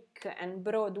quick and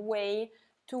broad way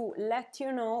to let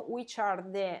you know which are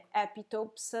the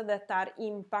epitopes that are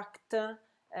impacted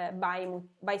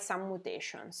by some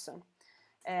mutations.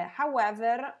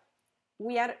 However,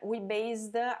 we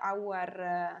based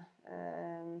our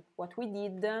what we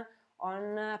did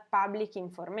on public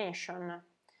information,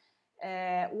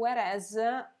 whereas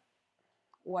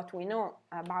what we know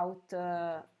about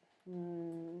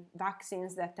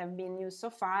vaccines that have been used so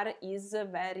far is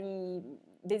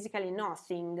basically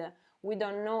nothing. We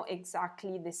don't know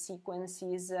exactly the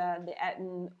sequences,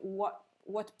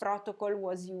 what protocol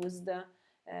was used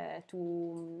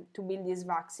to build these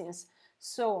vaccines.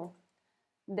 So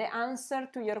the answer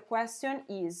to your question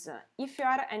is, if you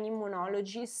are an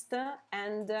immunologist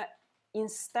and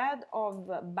instead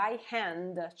of by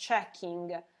hand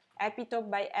checking epitope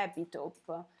by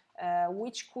epitope,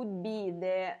 which could be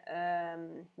the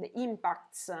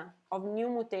impacts of new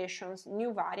mutations,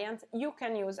 new variants, you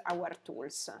can use our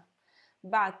tools.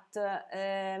 But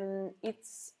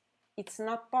it's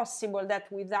not possible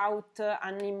that without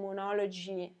an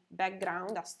immunology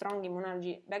background, a strong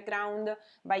immunology background,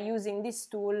 by using this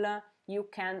tool, you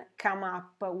can come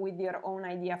up with your own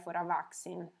idea for a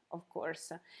vaccine, of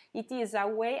course. It is a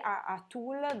way, a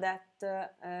tool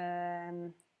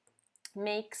that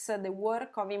makes the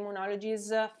work of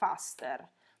immunologists faster,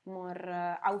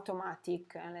 more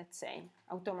automatic, let's say,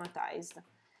 automatized.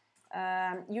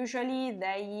 Usually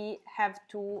they have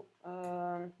to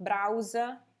browse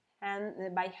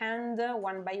by hand,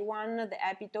 one by one, the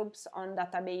epitopes on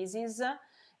databases,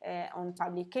 on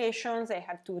publications. They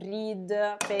have to read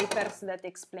papers that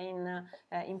explain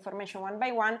information one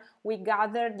by one. We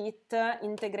gathered it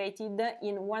integrated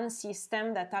in one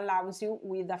system that allows you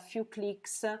with a few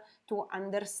clicks to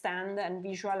understand and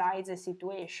visualize the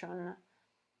situation.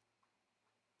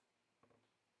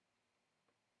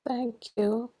 Thank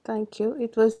you. Thank you.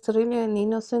 It was really an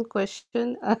innocent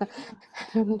question.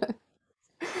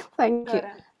 Thank you.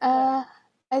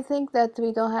 I think that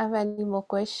we don't have any more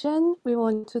questions. We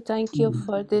want to thank you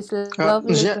for this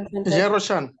lovely presentation.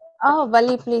 Roshan. Oh,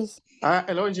 Vali, please.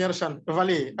 Hello, Roshan.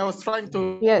 Vali, I was trying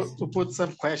to put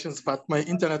some questions, but my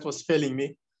internet was failing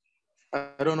me.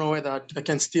 I don't know whether I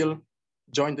can still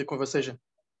join the conversation.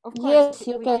 Of course, yes,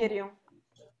 you we can. hear you.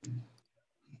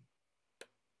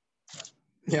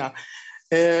 Yeah.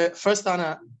 First,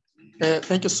 Anna,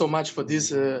 thank you so much for this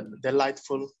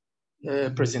delightful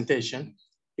presentation.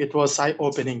 It was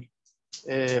eye-opening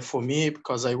for me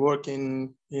because I work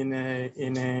in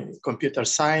computer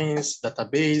science,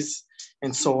 database,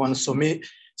 and so on.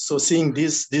 So seeing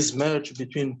this merge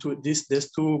between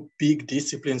these two big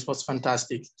disciplines was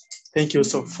fantastic. Thank you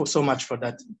so much for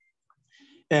that.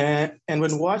 And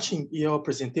when watching your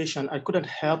presentation, I couldn't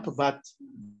help but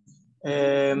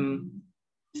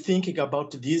thinking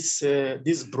about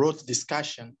this broad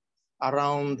discussion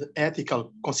around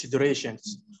ethical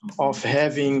considerations of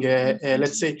having,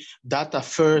 let's say, data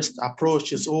first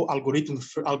approaches or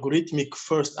algorithmic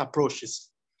first approaches.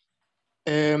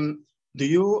 Do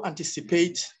you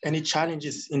anticipate any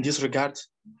challenges in this regard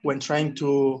when trying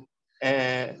to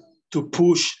to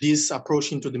push this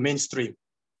approach into the mainstream?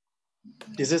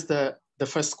 This is the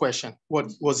first question.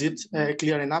 What was it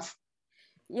clear enough?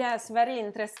 Yes, very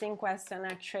interesting question,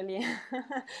 actually.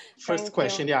 First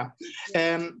question, yeah.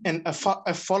 And a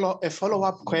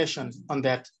follow-up question on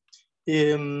that.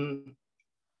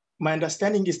 My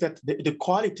understanding is that the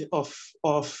quality of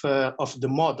the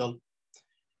model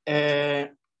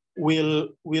will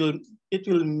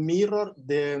mirror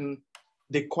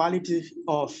the quality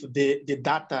of the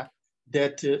data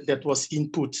that was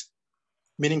input,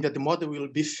 meaning that the model will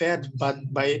be fed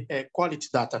by quality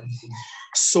data.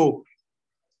 So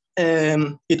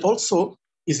it also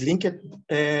is linked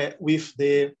with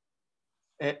the,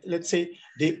 let's say,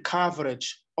 the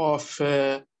coverage of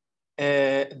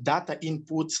data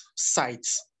input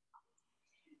sites,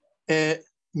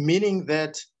 meaning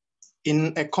that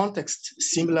in a context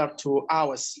similar to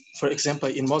ours, for example,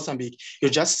 in Mozambique, you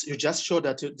just showed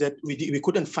that we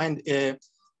couldn't find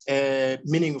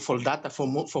meaningful data for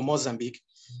Mozambique.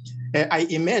 I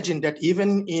imagine that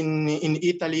even in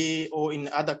Italy or in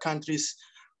other countries,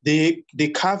 the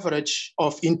coverage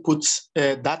of inputs,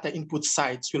 data input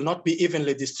sites will not be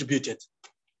evenly distributed.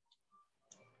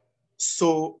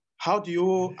 So how do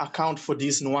you account for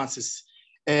these nuances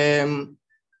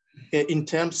in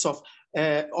terms of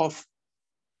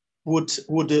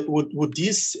would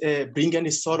this bring any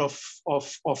sort of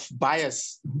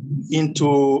bias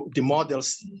into the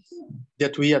models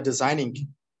that we are designing?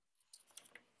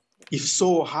 If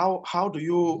so, how do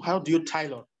you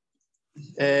tailor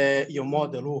your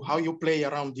model, or how you play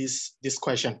around this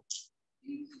question?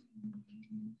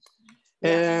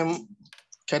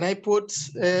 Can I put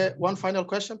one final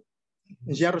question?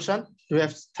 Jean Roshan, do you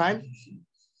have time?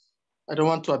 I don't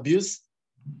want to abuse.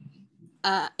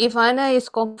 If Anna is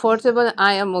comfortable,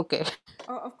 I am okay.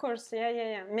 Oh, of course,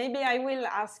 yeah. Maybe I will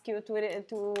ask you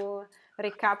to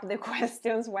recap the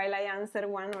questions while I answer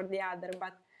one or the other,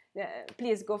 but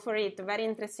please go for it. Very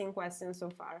interesting question so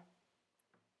far.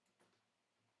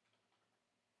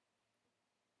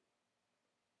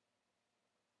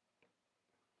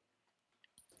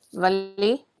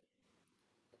 Vali,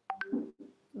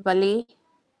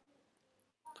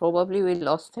 probably we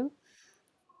lost him.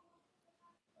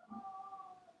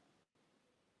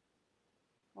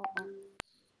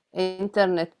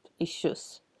 Internet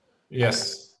issues.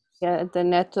 Yes. Yeah, the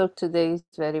network today is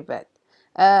very bad.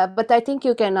 But I think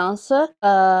you can answer.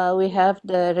 We have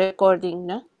the recording,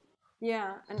 no?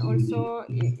 Yeah, and also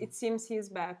it seems he's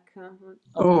back.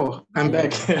 Oh, I'm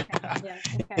back. Okay. Yeah,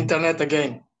 okay. Internet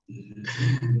again.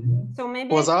 So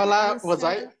maybe Was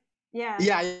I? Yeah.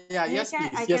 Yes,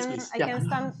 please. I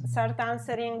can start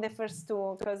answering the first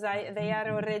two because they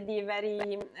are already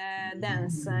very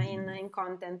dense in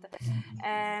content.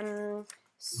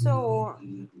 So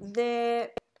the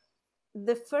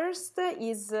first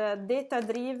is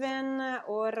data-driven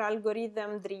or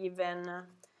algorithm-driven.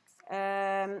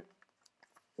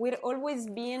 We've always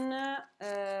been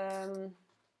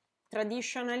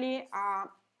traditionally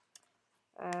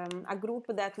a group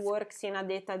that works in a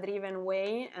data-driven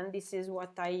way, and this is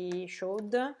what I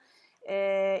showed.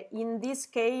 In this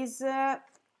case,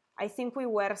 I think we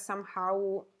were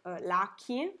somehow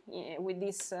lucky with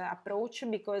this approach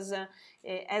because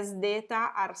as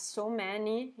data are so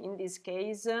many in this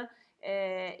case,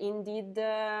 indeed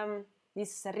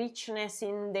this richness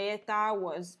in data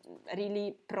was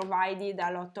really provided a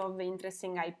lot of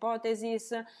interesting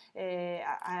hypotheses,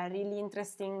 a really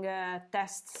interesting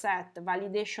test set,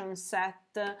 validation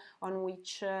set on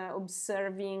which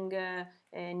observing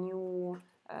new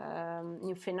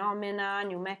phenomena,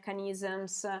 new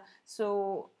mechanisms.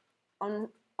 So on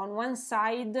one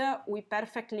side, we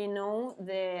perfectly know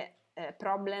the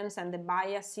problems and the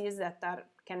biases that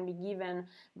can be given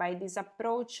by this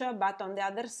approach, but on the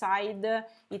other side,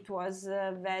 it was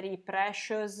very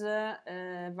precious,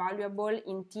 valuable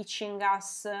in teaching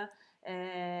us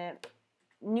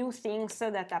new things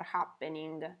that are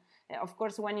happening. Of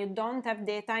course, when you don't have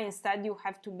data, instead you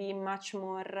have to be much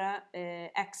more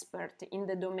expert in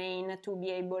the domain to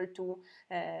be able to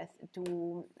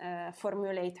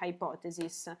formulate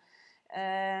hypotheses.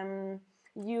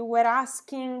 You were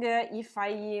asking if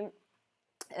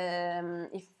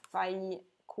I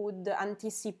could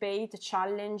anticipate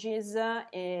challenges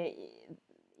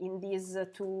in these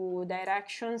two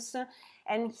directions,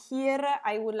 and here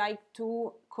I would like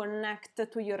to connect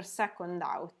to your second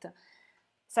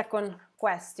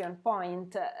question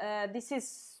point. This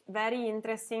is very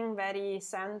interesting, very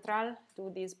central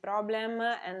to this problem,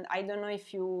 and I don't know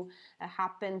if you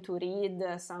happen to read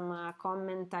some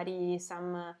commentary,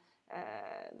 some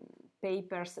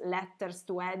papers, letters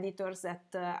to editors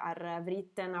that are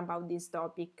written about this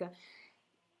topic.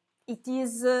 it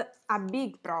is a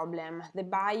big problem, the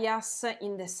bias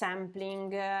in the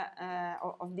sampling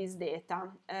of this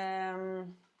data.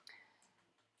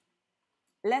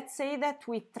 Let's say that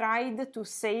we tried to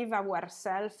save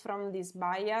ourselves from this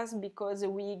bias because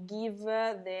we give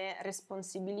the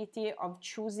responsibility of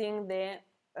choosing the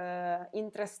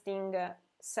interesting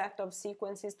set of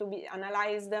sequences to be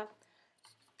analyzed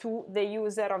to the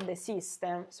user of the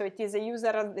system. So it is a user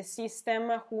of the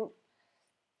system who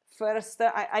first,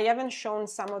 I haven't shown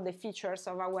some of the features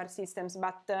of our systems,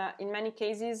 but in many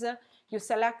cases you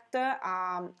select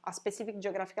a specific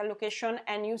geographical location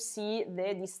and you see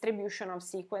the distribution of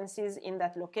sequences in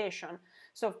that location.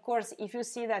 So of course, if you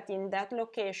see that in that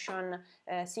location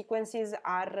sequences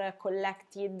are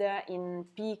collected in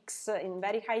peaks, in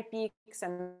very high peaks,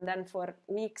 and then for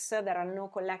weeks there are no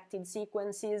collected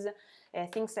sequences,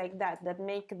 things like that, that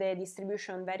make the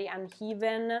distribution very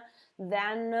uneven,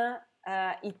 then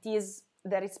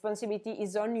the responsibility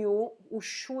is on you, who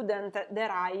shouldn't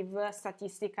derive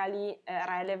statistically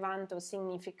relevant or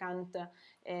significant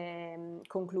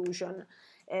conclusion.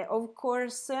 Of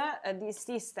course, these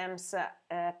systems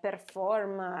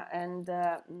perform and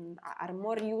are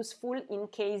more useful in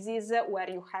cases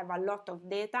where you have a lot of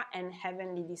data and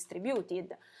heavily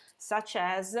distributed, such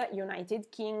as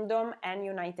United Kingdom and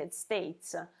United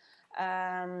States.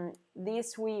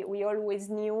 This we always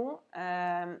knew.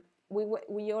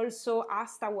 We also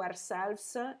asked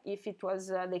ourselves if it was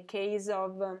the case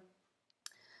of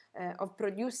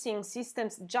producing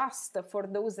systems just for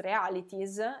those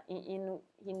realities, in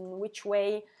which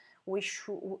way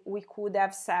we could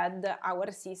have said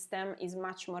our system is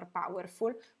much more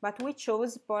powerful, but we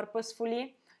chose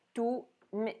purposefully to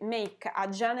make a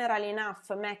general enough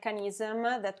mechanism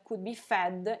that could be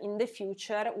fed in the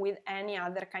future with any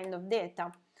other kind of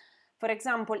data. For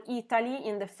example, Italy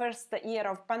in the first year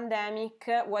of pandemic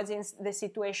was in the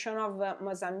situation of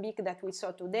Mozambique that we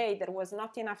saw today. There was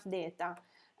not enough data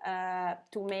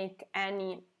to make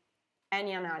any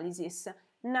analysis.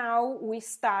 Now we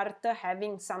start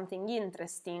having something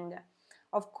interesting.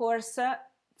 Of course,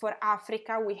 for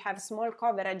Africa, we have small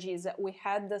coverages. We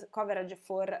had the coverage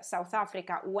for South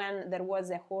Africa when there was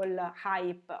a whole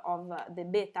hype of the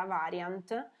beta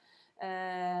variant,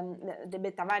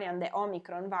 the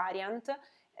Omicron variant.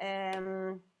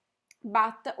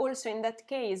 But also in that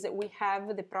case, we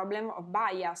have the problem of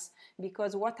bias,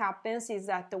 because what happens is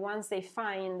that once they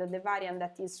find the variant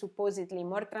that is supposedly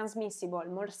more transmissible,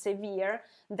 more severe,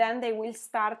 then they will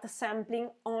start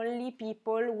sampling only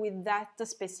people with that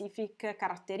specific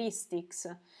characteristics.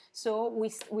 So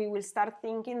we will start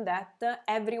thinking that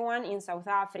everyone in South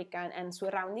Africa and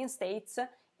surrounding states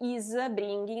is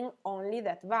bringing only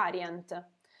that variant.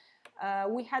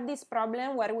 We had this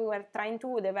problem where we were trying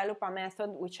to develop a method,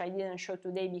 which I didn't show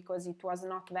today because it was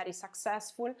not very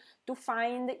successful, to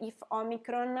find if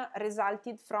Omicron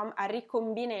resulted from a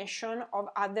recombination of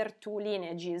other two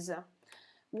lineages.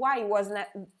 Why was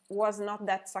not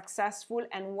that successful,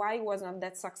 and why was not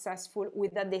that successful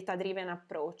with the data-driven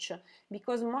approach?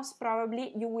 Because most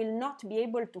probably you will not be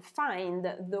able to find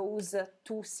those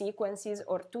two sequences,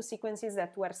 or two sequences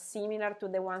that were similar to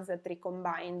the ones that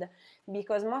recombined,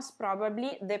 because most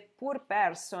probably the poor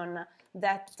person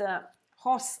that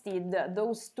hosted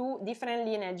those two different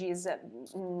lineages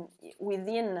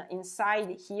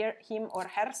inside him or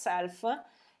herself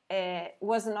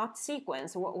was not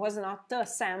sequenced, was not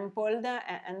sampled,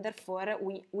 and therefore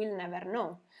we will never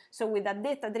know. So with a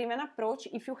data-driven approach,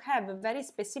 if you have very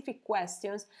specific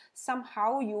questions,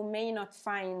 somehow you may not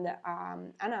find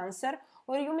an answer,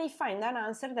 or you may find an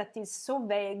answer that is so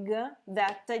vague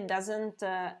that it doesn't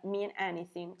mean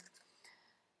anything.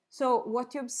 So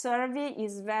what you observe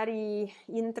is very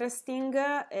interesting.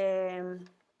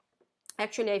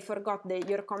 Actually, I forgot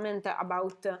your comment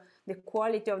about the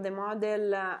quality of the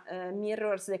model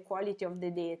mirrors the quality of the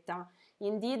data.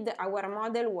 Indeed, our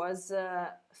model was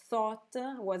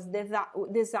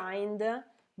designed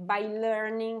by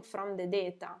learning from the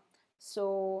data.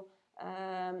 So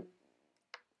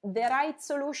the right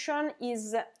solution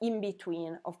is in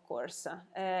between, of course.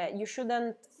 You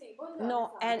shouldn't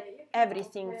know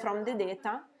everything from the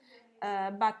data.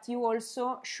 But you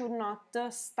also should not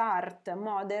start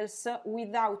models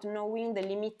without knowing the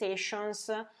limitations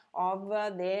of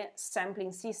the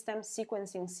sampling system,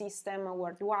 sequencing system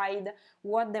worldwide,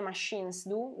 what the machines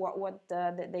do, what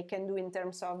they can do in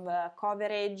terms of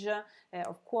coverage,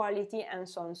 of quality, and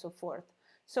so on and so forth.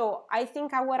 So I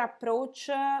think our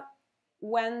approach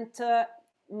went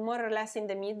more or less in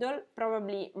the middle,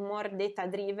 probably more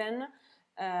data-driven,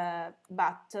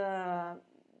 but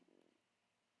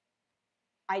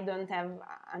I don't have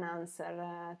an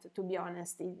answer, to be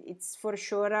honest. It's for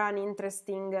sure an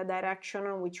interesting direction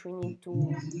on which we need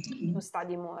to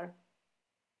study more.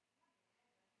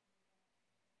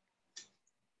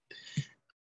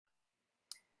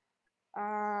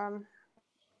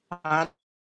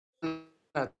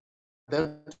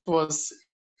 That was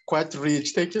quite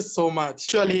rich. Thank you so much.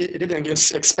 Actually, I didn't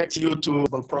expect you to,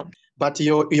 but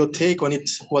your take on it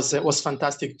was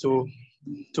fantastic to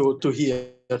hear.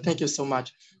 Thank you so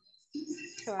much.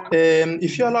 Sure.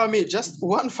 If you allow me, just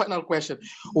one final question: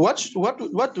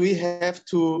 what do we have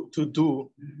to do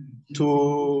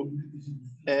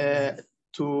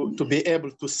to be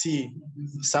able to see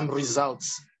some results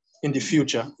in the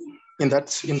future in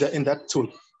that tool?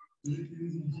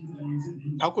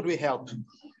 How could we help?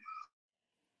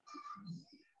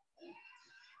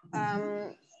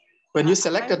 When you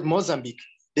selected Mozambique,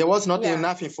 there was not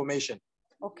enough information.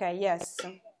 Okay, yes.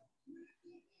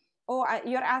 Oh,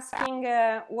 you're asking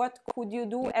what could you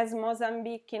do as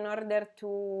Mozambique in order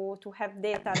to have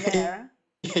data there?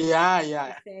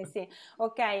 Yeah. I see.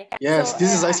 Okay. Yes, so,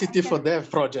 this is ICT for Dev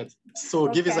project. So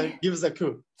okay. give us a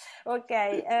clue.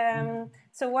 Okay.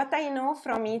 So what I know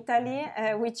from Italy,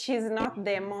 which is not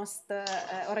the most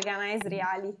organized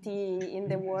reality in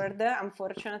the world,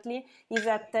 unfortunately, is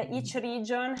that each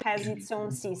region has its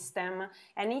own system,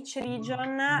 and each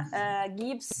region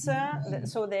gives,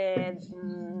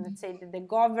 let's say the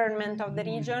government of the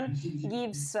region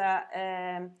gives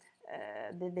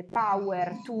the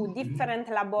power to different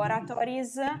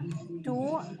laboratories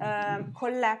to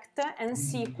collect and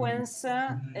sequence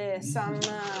some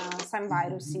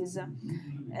viruses.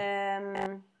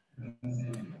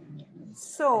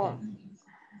 So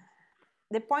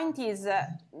the point is,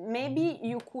 maybe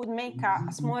you could make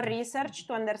a small research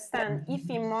to understand if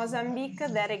in Mozambique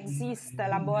there exist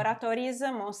laboratories,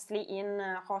 mostly in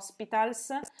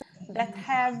hospitals, that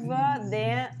have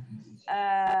the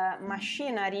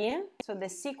machinery, so the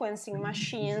sequencing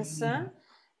machines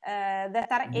that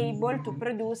are able to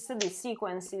produce the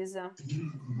sequences.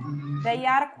 They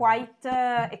are quite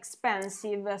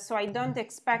expensive, so I don't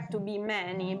expect to be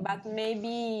many, but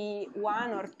maybe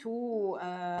one or two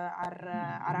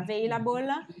are available,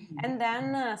 and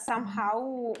then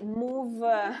somehow move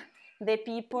the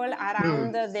people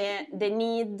around the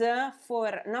need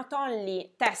for not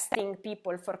only testing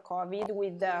people for COVID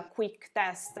with a quick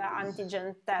test,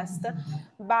 antigen test,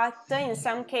 but in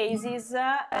some cases,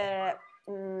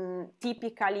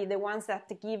 typically the ones that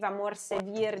give a more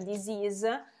severe disease,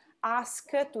 ask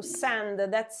to send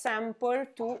that sample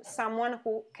to someone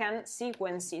who can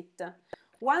sequence it.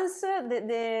 Once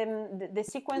the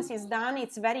sequence is done,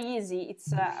 it's very easy.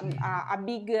 It's a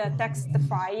big text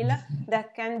file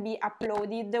that can be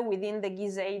uploaded within the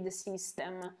GISAID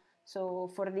system. So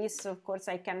for this, of course,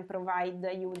 I can provide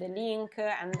you the link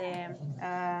and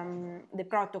the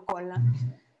protocol.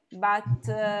 But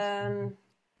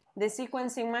the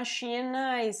sequencing machine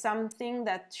is something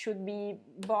that should be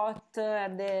bought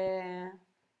at the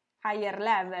higher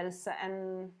levels,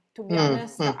 and to be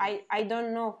honest, I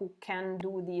don't know who can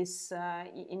do this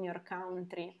in your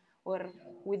country, or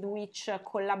with which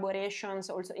collaborations,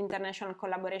 also international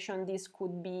collaboration, this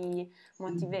could be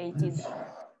motivated.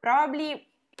 Probably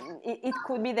it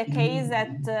could be the case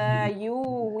that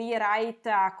we write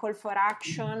a call for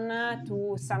action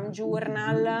to some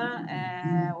journal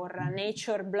or a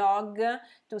nature blog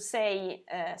to say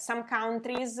some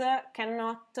countries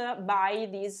cannot buy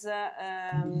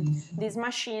these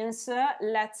machines.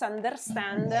 Let's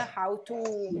understand how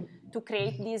to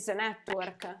create this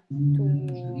network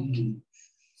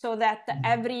so that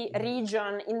every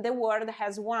region in the world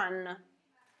has one.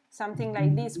 Something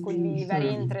like this could be very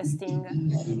interesting.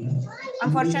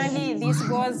 Unfortunately, this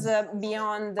goes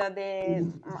beyond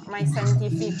my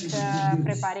scientific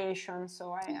preparation,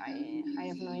 so I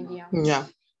have no idea. Yeah,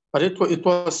 but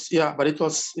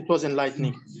it was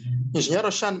enlightening. Engineer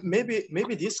Roshan,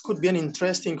 maybe this could be an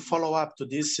interesting follow-up to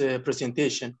this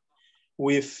presentation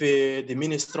with the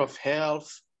Minister of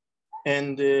Health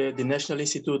and the National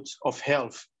Institute of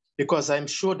Health, because I'm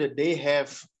sure that they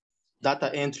have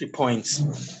data entry points,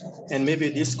 and maybe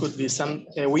this could be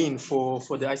a win for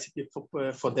the ICT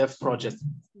for Dev project.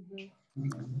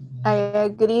 I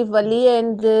agree, Vali,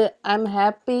 and I'm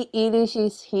happy Irish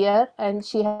is here and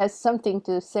she has something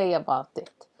to say about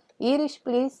it. Irish,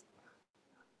 please.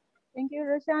 Thank you,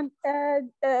 Roshan.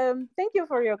 Thank you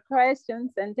for your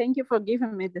questions, and thank you for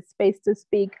giving me the space to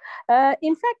speak.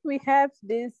 In fact, we have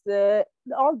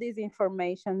all this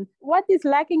information. What is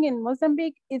lacking in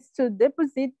Mozambique is to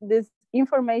deposit this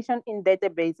information in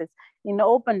databases, in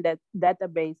open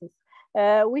databases.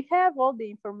 We have all the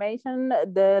information.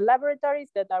 The laboratories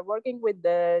that are working with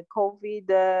the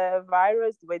COVID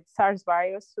virus, with SARS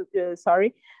virus,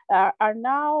 are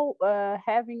now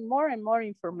having more and more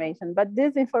information. But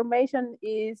this information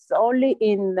is only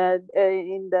in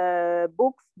the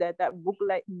books that are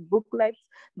booklets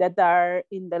that are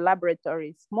in the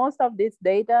laboratories. Most of this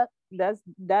data does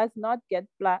not get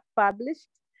published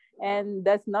and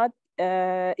is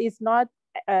not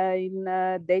in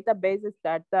databases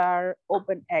that are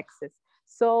open access.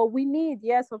 So we need,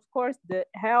 yes, of course, the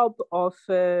help of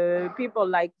people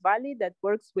like Vali that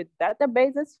works with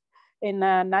databases in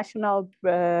a national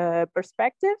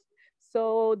perspective,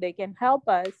 so they can help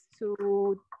us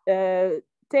to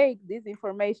take this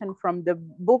information from the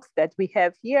books that we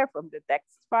have here, from the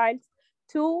text files,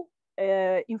 to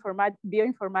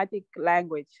bioinformatic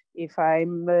language, if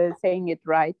I'm saying it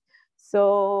right.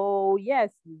 So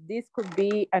yes, this could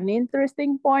be an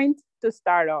interesting point to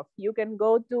start off. You can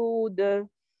go to the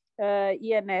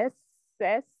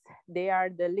ENSS. They are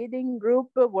the leading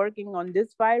group working on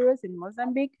this virus in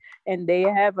Mozambique, and they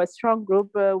have a strong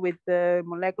group with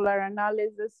molecular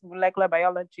analysis, molecular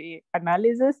biology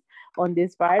analysis on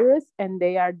this virus, and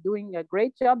they are doing a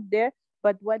great job there.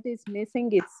 But what is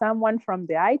missing is someone from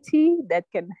the IT that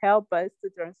can help us to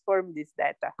transform this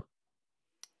data.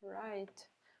 Right.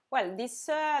 Well, this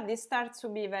starts to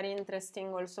be very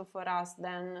interesting also for us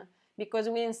then, because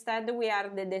we are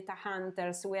the data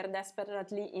hunters. We are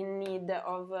desperately in need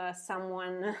of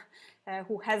someone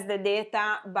who has the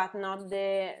data, but not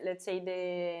the, let's say,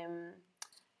 the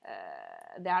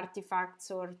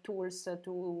artifacts or tools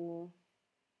to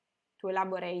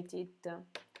elaborate it.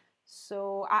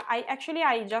 So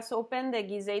I just opened the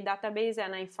GISAID database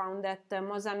and I found that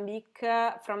Mozambique,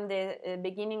 from the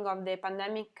beginning of the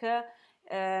pandemic,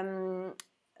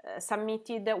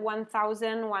 submitted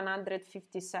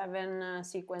 1,157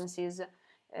 sequences.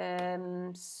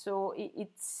 So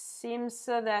it seems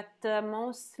that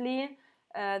mostly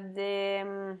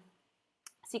the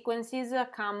sequences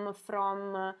come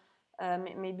from,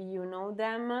 maybe you know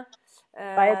them.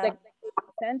 Biotech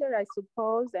Center, I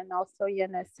suppose, and also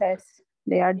INSS.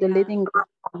 They are the leading group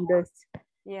on this.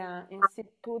 Yeah,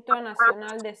 Instituto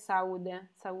Nacional de Saúde,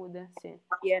 sì.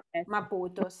 Yes.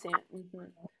 Maputo, sì.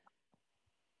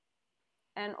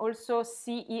 And also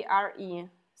CERE,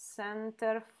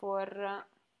 Center for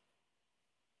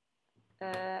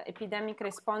Epidemic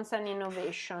Response and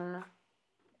Innovation.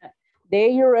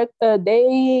 They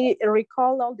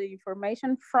recall all the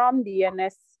information from the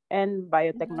INS and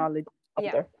biotechnology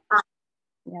center.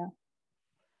 Yeah.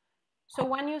 So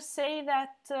when you say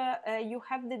that you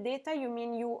have the data, you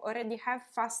mean you already have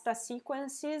FASTA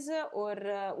sequences, or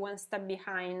one step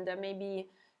behind, maybe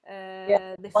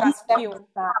the FASTQ?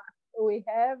 We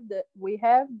have the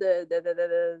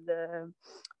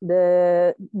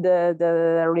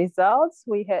results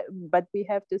but we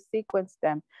have to sequence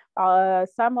them.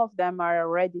 Some of them are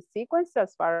already sequenced,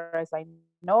 as far as I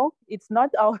know. It's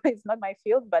not always not my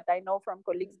field, but I know from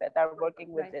colleagues that are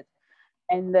working with it.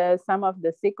 And some of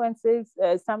the sequences,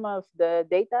 some of the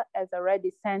data is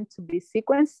already sent to be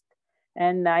sequenced,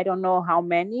 and I don't know how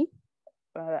many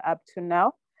up to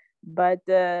now. But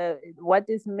what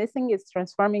is missing is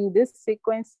transforming this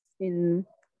sequence in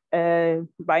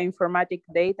bioinformatic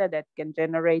data that can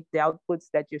generate the outputs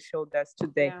that you showed us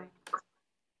today. Yeah.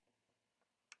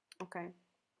 Okay.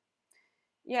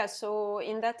 Yeah, so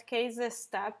in that case, the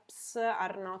steps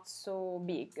are not so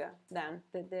big then.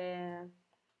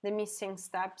 The missing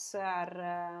steps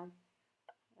are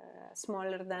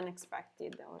smaller than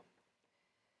expected.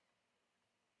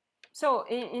 So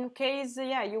in case,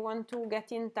 you want to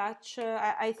get in touch,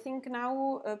 I think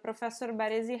now Professor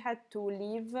Baresi had to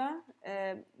leave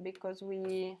because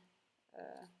we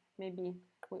maybe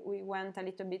we went a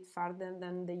little bit farther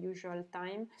than the usual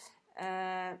time.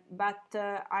 But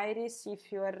Iris,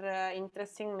 if you're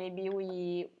interested, maybe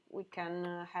we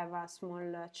can have a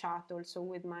small chat also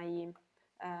with my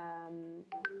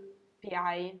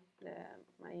PI,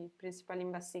 my principal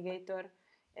investigator,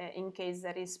 in case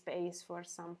there is space for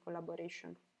some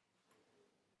collaboration.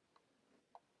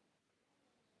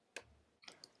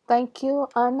 Thank you,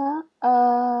 Anna.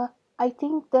 I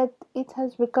think that it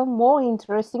has become more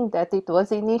interesting than it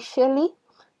was initially,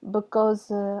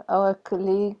 because our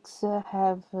colleagues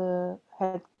have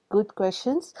had good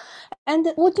questions.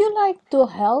 And would you like to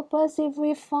help us if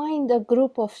we find a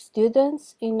group of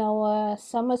students in our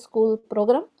summer school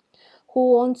program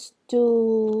who wants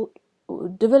to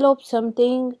develop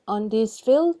something on this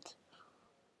field?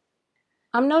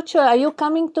 I'm not sure. Are you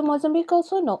coming to Mozambique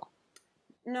also? No.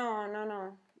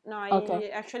 No. No,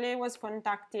 Okay. I actually was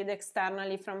contacted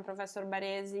externally from Professor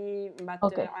Baresi, but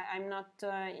Okay. I'm not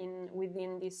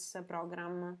within this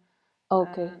program.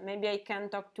 Okay. Maybe I can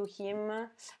talk to him.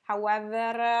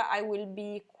 However, I will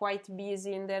be quite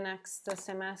busy in the next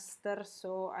semester,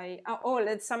 so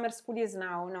the summer school is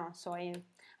now. No, so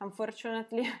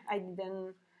unfortunately I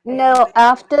didn't. No,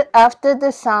 after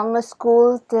the summer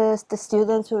school, the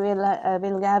students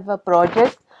will have a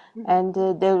project, and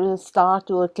they will start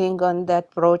working on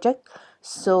that project.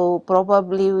 So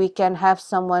probably we can have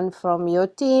someone from your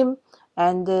team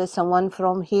and someone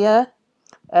from here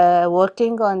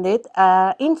working on it.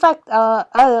 In fact,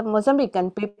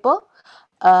 Mozambican people,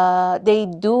 they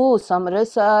do some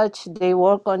research, they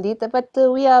work on it, but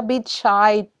we are a bit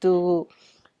shy to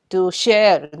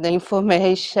share the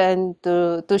information,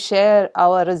 to share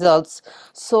our results.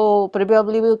 So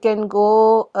probably we can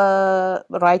go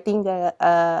writing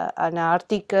an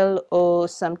article or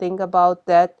something about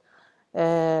that,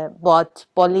 both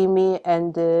Polyme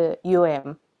and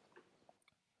UM.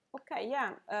 Okay,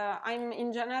 yeah.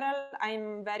 In general,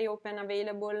 I'm very open,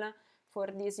 available for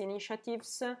these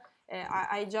initiatives.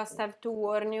 I just have to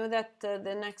warn you that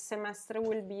the next semester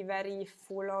will be very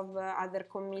full of other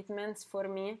commitments for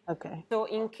me. Okay. So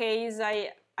in case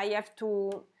I have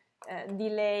to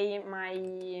delay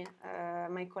my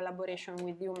my collaboration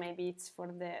with you, maybe it's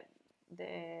for the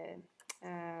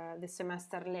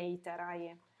semester later.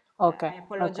 Okay. I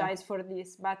apologize for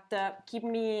this, but keep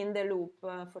me in the loop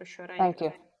for sure. Thank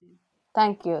you.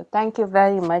 Thank you. Thank you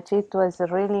very much. It was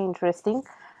really interesting.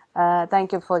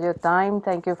 Thank you for your time.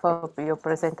 Thank you for your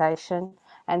presentation.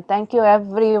 And thank you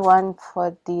everyone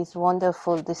for this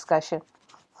wonderful discussion.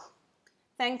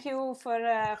 Thank you for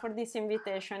this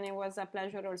invitation. It was a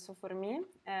pleasure also for me.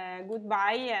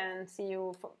 Goodbye and see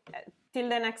you till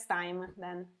the next time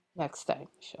then. Next time,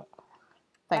 sure.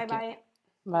 Thank you. Bye-bye.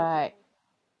 Bye.